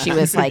it. And she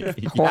was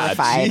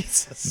horrified.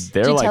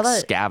 They're Did you tell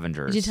that-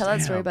 scavengers. Did you tell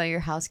that story about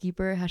your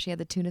housekeeper, how she had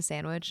the tuna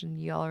sandwich and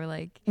you all were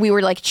like... We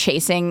were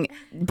chasing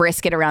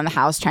Brisket around the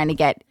house trying to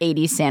get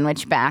 80's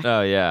sandwich back.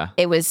 Oh yeah.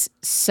 It was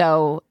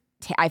so...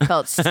 I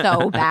felt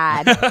so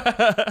bad.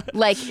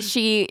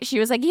 She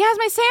was like, he has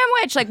my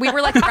sandwich. We were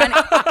running.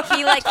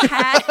 He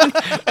had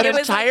An it was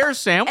entire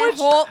sandwich? a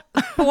whole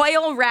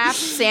foil wrapped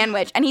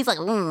sandwich, and he's he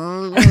gets.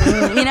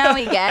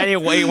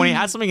 And when he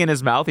has something in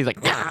his mouth, he's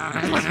like,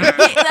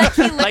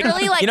 He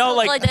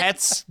literally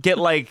pets get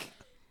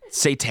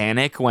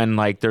satanic when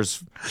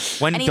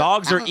when And he-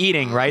 dogs are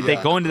eating, right? They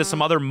go into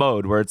some other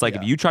mode where it's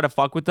if you try to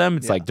fuck with them,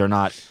 it's they're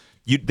not.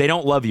 They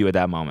don't love you at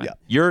that moment. Yeah.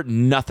 You're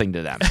nothing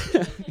to them.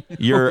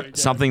 You're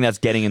something that's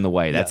getting in the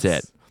way. That's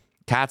Yes. it.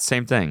 Cats,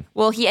 same thing.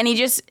 Well, he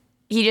just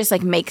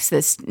makes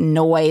this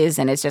noise,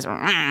 and it's just,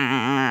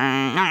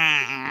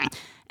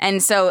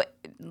 and so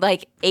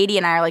 80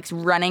 and I are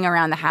running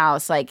around the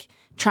house,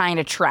 trying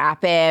to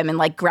trap him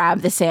and grab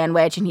the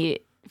sandwich, and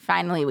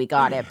finally we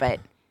got it, but it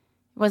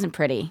wasn't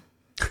pretty.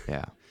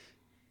 Yeah.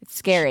 It's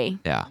scary.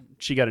 Yeah.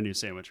 She got a new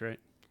sandwich, right?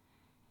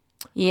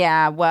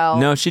 Yeah. Well.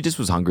 No, she just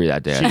was hungry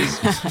that day.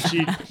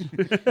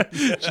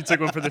 She took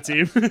one for the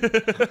team.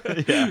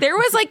 There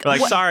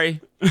was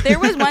sorry. There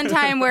was one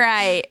time where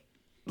I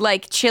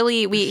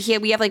Chili. We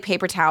have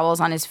paper towels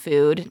on his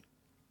food,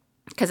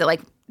 because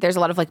there's a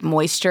lot of like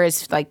moisture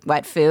is like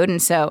wet food,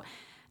 and so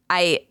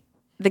I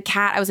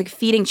was like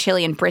feeding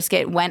Chili, and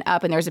Brisket went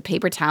up and there was a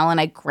paper towel, and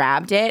I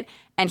grabbed it,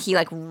 and he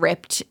like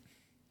ripped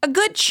a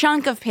good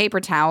chunk of paper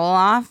towel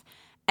off,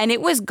 and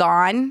it was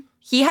gone.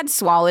 He had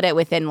swallowed it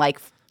within like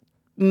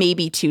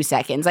maybe 2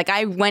 seconds. Like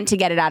I went to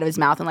get it out of his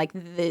mouth, and like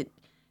the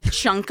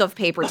chunk of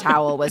paper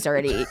towel was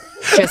already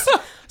just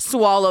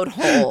swallowed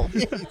whole.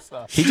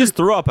 He just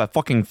threw up a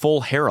fucking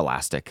full hair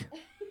elastic.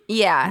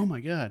 Yeah. Oh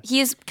my God.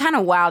 He's kind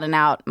of wilding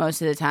out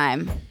most of the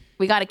time.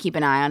 We got to keep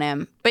an eye on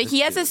him. But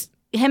he has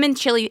him and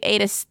Chili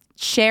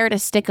shared a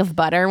stick of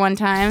butter one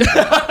time.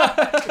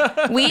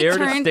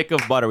 Shared a stick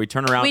of butter. We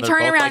turn around. We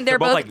turn around. They're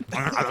both like,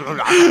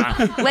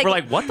 we're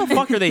like, what the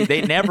fuck are they?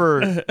 They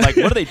never like.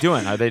 What are they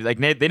doing? Are they like?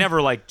 They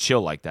never like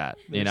chill like that.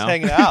 You know,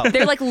 hanging out.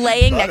 They're like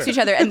laying next to each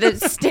other, and the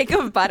stick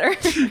of butter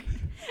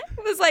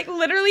was like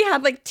literally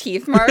had like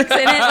teeth marks in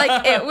it.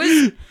 Like it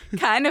was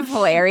kind of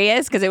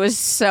hilarious because it was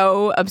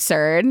so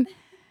absurd.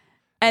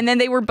 And then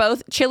they were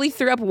both. Chili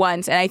threw up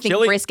once, and I think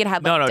Brisket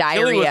had like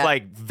diarrhea. Chili was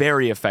like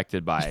very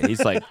affected by it.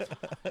 He's like,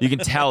 you can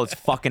tell it's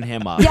fucking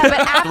him up. Yeah, but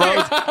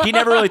after he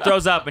never really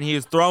throws up, and he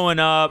was throwing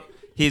up.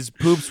 His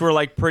poops were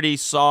like pretty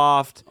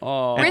soft.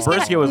 Oh, and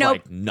Brisket was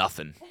like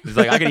nothing. He's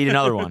like, I could eat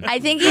another one. I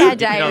think he had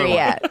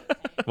diarrhea.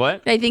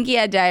 What? I think he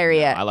had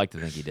diarrhea. I like to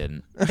think he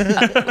didn't.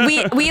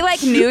 We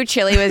like knew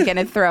Chili was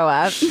gonna throw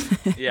up.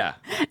 Yeah.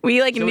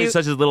 We like Chili's knew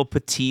such a little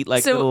petite,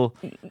 like so little.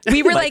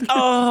 We were like,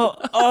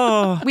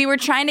 oh. We were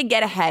trying to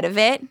get ahead of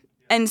it,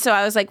 and so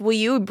I was like, will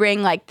you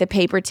bring like the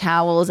paper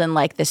towels and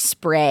like the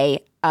spray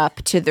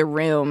up to the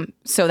room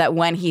so that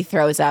when he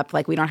throws up,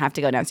 like we don't have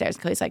to go downstairs?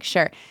 Cody's like,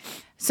 sure.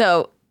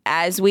 So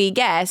as we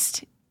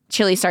guessed,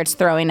 Chili starts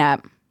throwing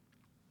up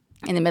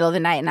in the middle of the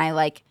night, and I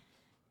like,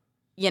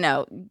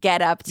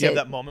 get up to,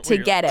 that moment where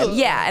get him.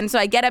 Yeah. And so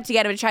I get up to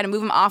get him to try to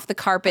move him off the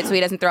carpet so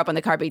he doesn't throw up on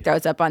the carpet. He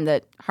throws up on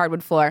the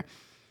hardwood floor.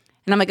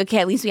 And I'm like, okay,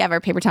 at least we have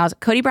our paper towels.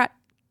 Cody brought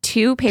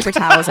 2 paper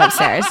towels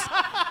upstairs.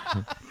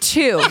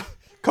 2.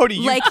 Cody,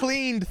 you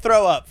cleaned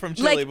throw up from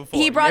Chili before.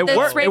 He brought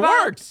the spray It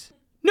bottle. worked.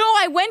 No,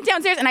 I went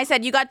downstairs and I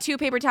said, you got 2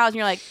 paper towels. And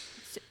you're like,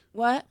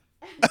 what?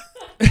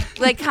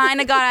 Like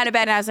kind of got out of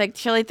bed and I was like,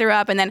 Chili threw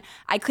up. And then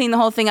I cleaned the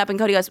whole thing up and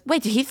Cody goes,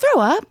 wait, did he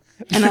throw up?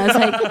 And I was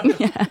like,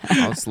 yeah.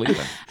 I was sleeping.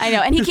 I know.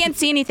 And he can't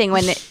see anything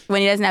when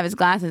he doesn't have his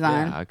glasses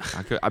on. Yeah,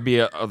 I'd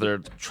be out there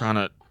trying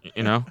to,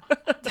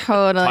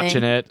 totally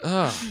touching it.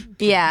 Ugh.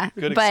 Yeah.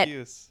 Good but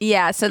excuse.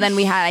 Yeah. So then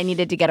I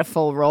needed to get a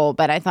full roll,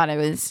 but I thought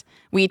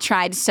we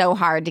tried so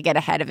hard to get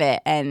ahead of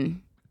it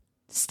and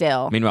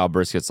still. Meanwhile,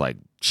 Brisket's like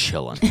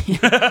chilling. You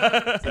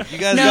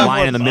guys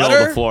lying in the middle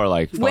of the floor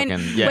like fucking,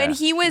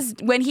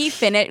 when he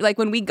finished, like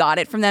when we got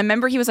it from them,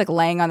 remember he was like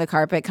laying on the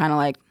carpet kind of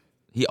like,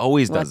 he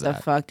always does that. What that.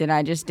 the fuck did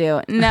I just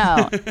do?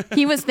 No.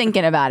 He was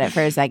thinking about it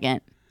for a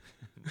second.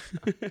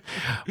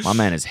 My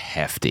man is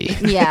hefty.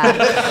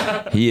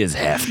 Yeah. He is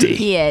hefty.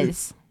 He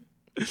is.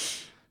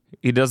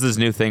 He does this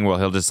new thing where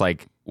he'll just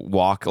like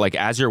walk, like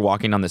as you're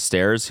walking down the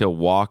stairs, he'll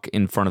walk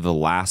in front of the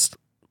last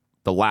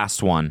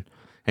one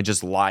and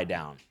just lie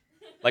down.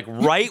 Like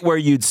right where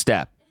you'd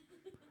step.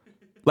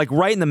 Like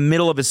right in the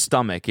middle of his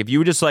stomach. If you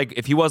were just like,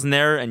 if he wasn't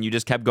there and you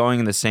just kept going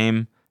in the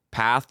same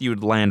path, you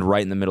would land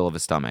right in the middle of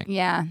his stomach.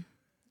 Yeah.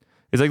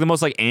 It's like the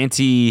most like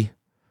anti-instinct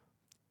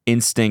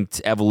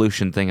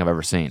evolution thing I've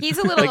ever seen. He's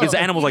a little like his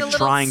animal's like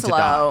trying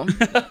slow. to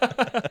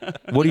die.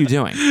 What are you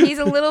doing? He's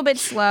a little bit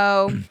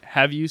slow.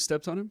 Have you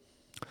stepped on him?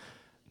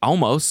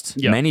 Almost.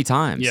 Yeah. Many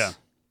times. Yeah.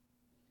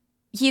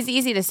 He's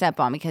easy to step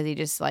on because he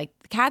just like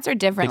cats are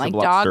different. Takes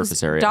Like up a lot of dogs,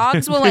 surface area.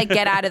 dogs will like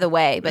get out of the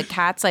way, but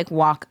cats like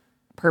walk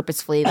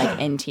purposefully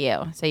like into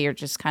you. So you're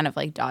just kind of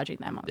like dodging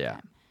them all the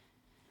time.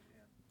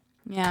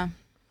 Yeah.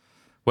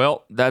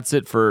 Well, that's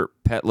it for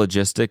Pet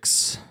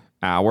Logistics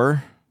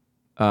Hour.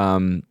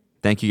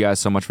 Thank you guys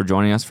so much for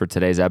joining us for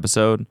today's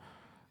episode.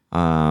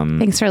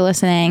 Thanks for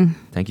listening.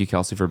 Thank you,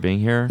 Kelsey, for being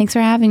here. Thanks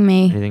for having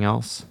me. Anything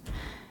else?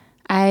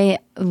 I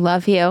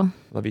love you.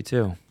 Love you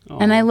too.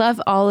 And I love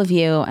all of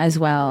you as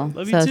well.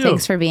 Love you so too.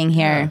 thanks for being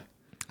here.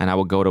 And I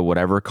will go to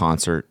whatever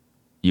concert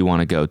you want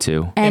to go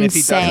to. And if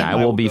he sing. doesn't,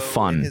 I will be go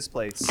fun. in his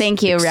place.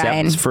 Thank you, Except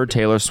Ryan. for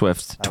Taylor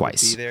Swift I will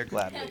twice. be there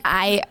gladly.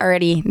 I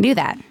already knew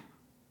that.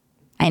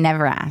 I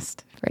never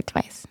asked for it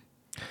twice.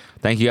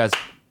 Thank you guys.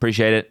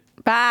 Appreciate it.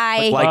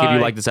 Bye. Like if you Bye.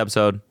 like this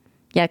episode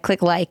Yeah,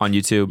 click like. on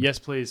YouTube. Yes,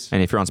 please.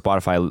 And if you're on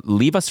Spotify,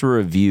 leave us a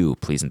review,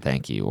 please and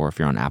thank you. Or if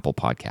you're on Apple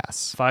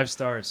Podcasts, 5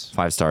 stars.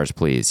 5 stars,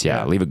 please. Yeah,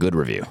 Yeah. leave a good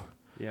review.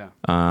 Yeah.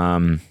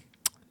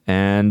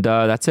 And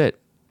that's it.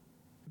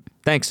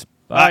 Thanks.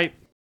 Bye.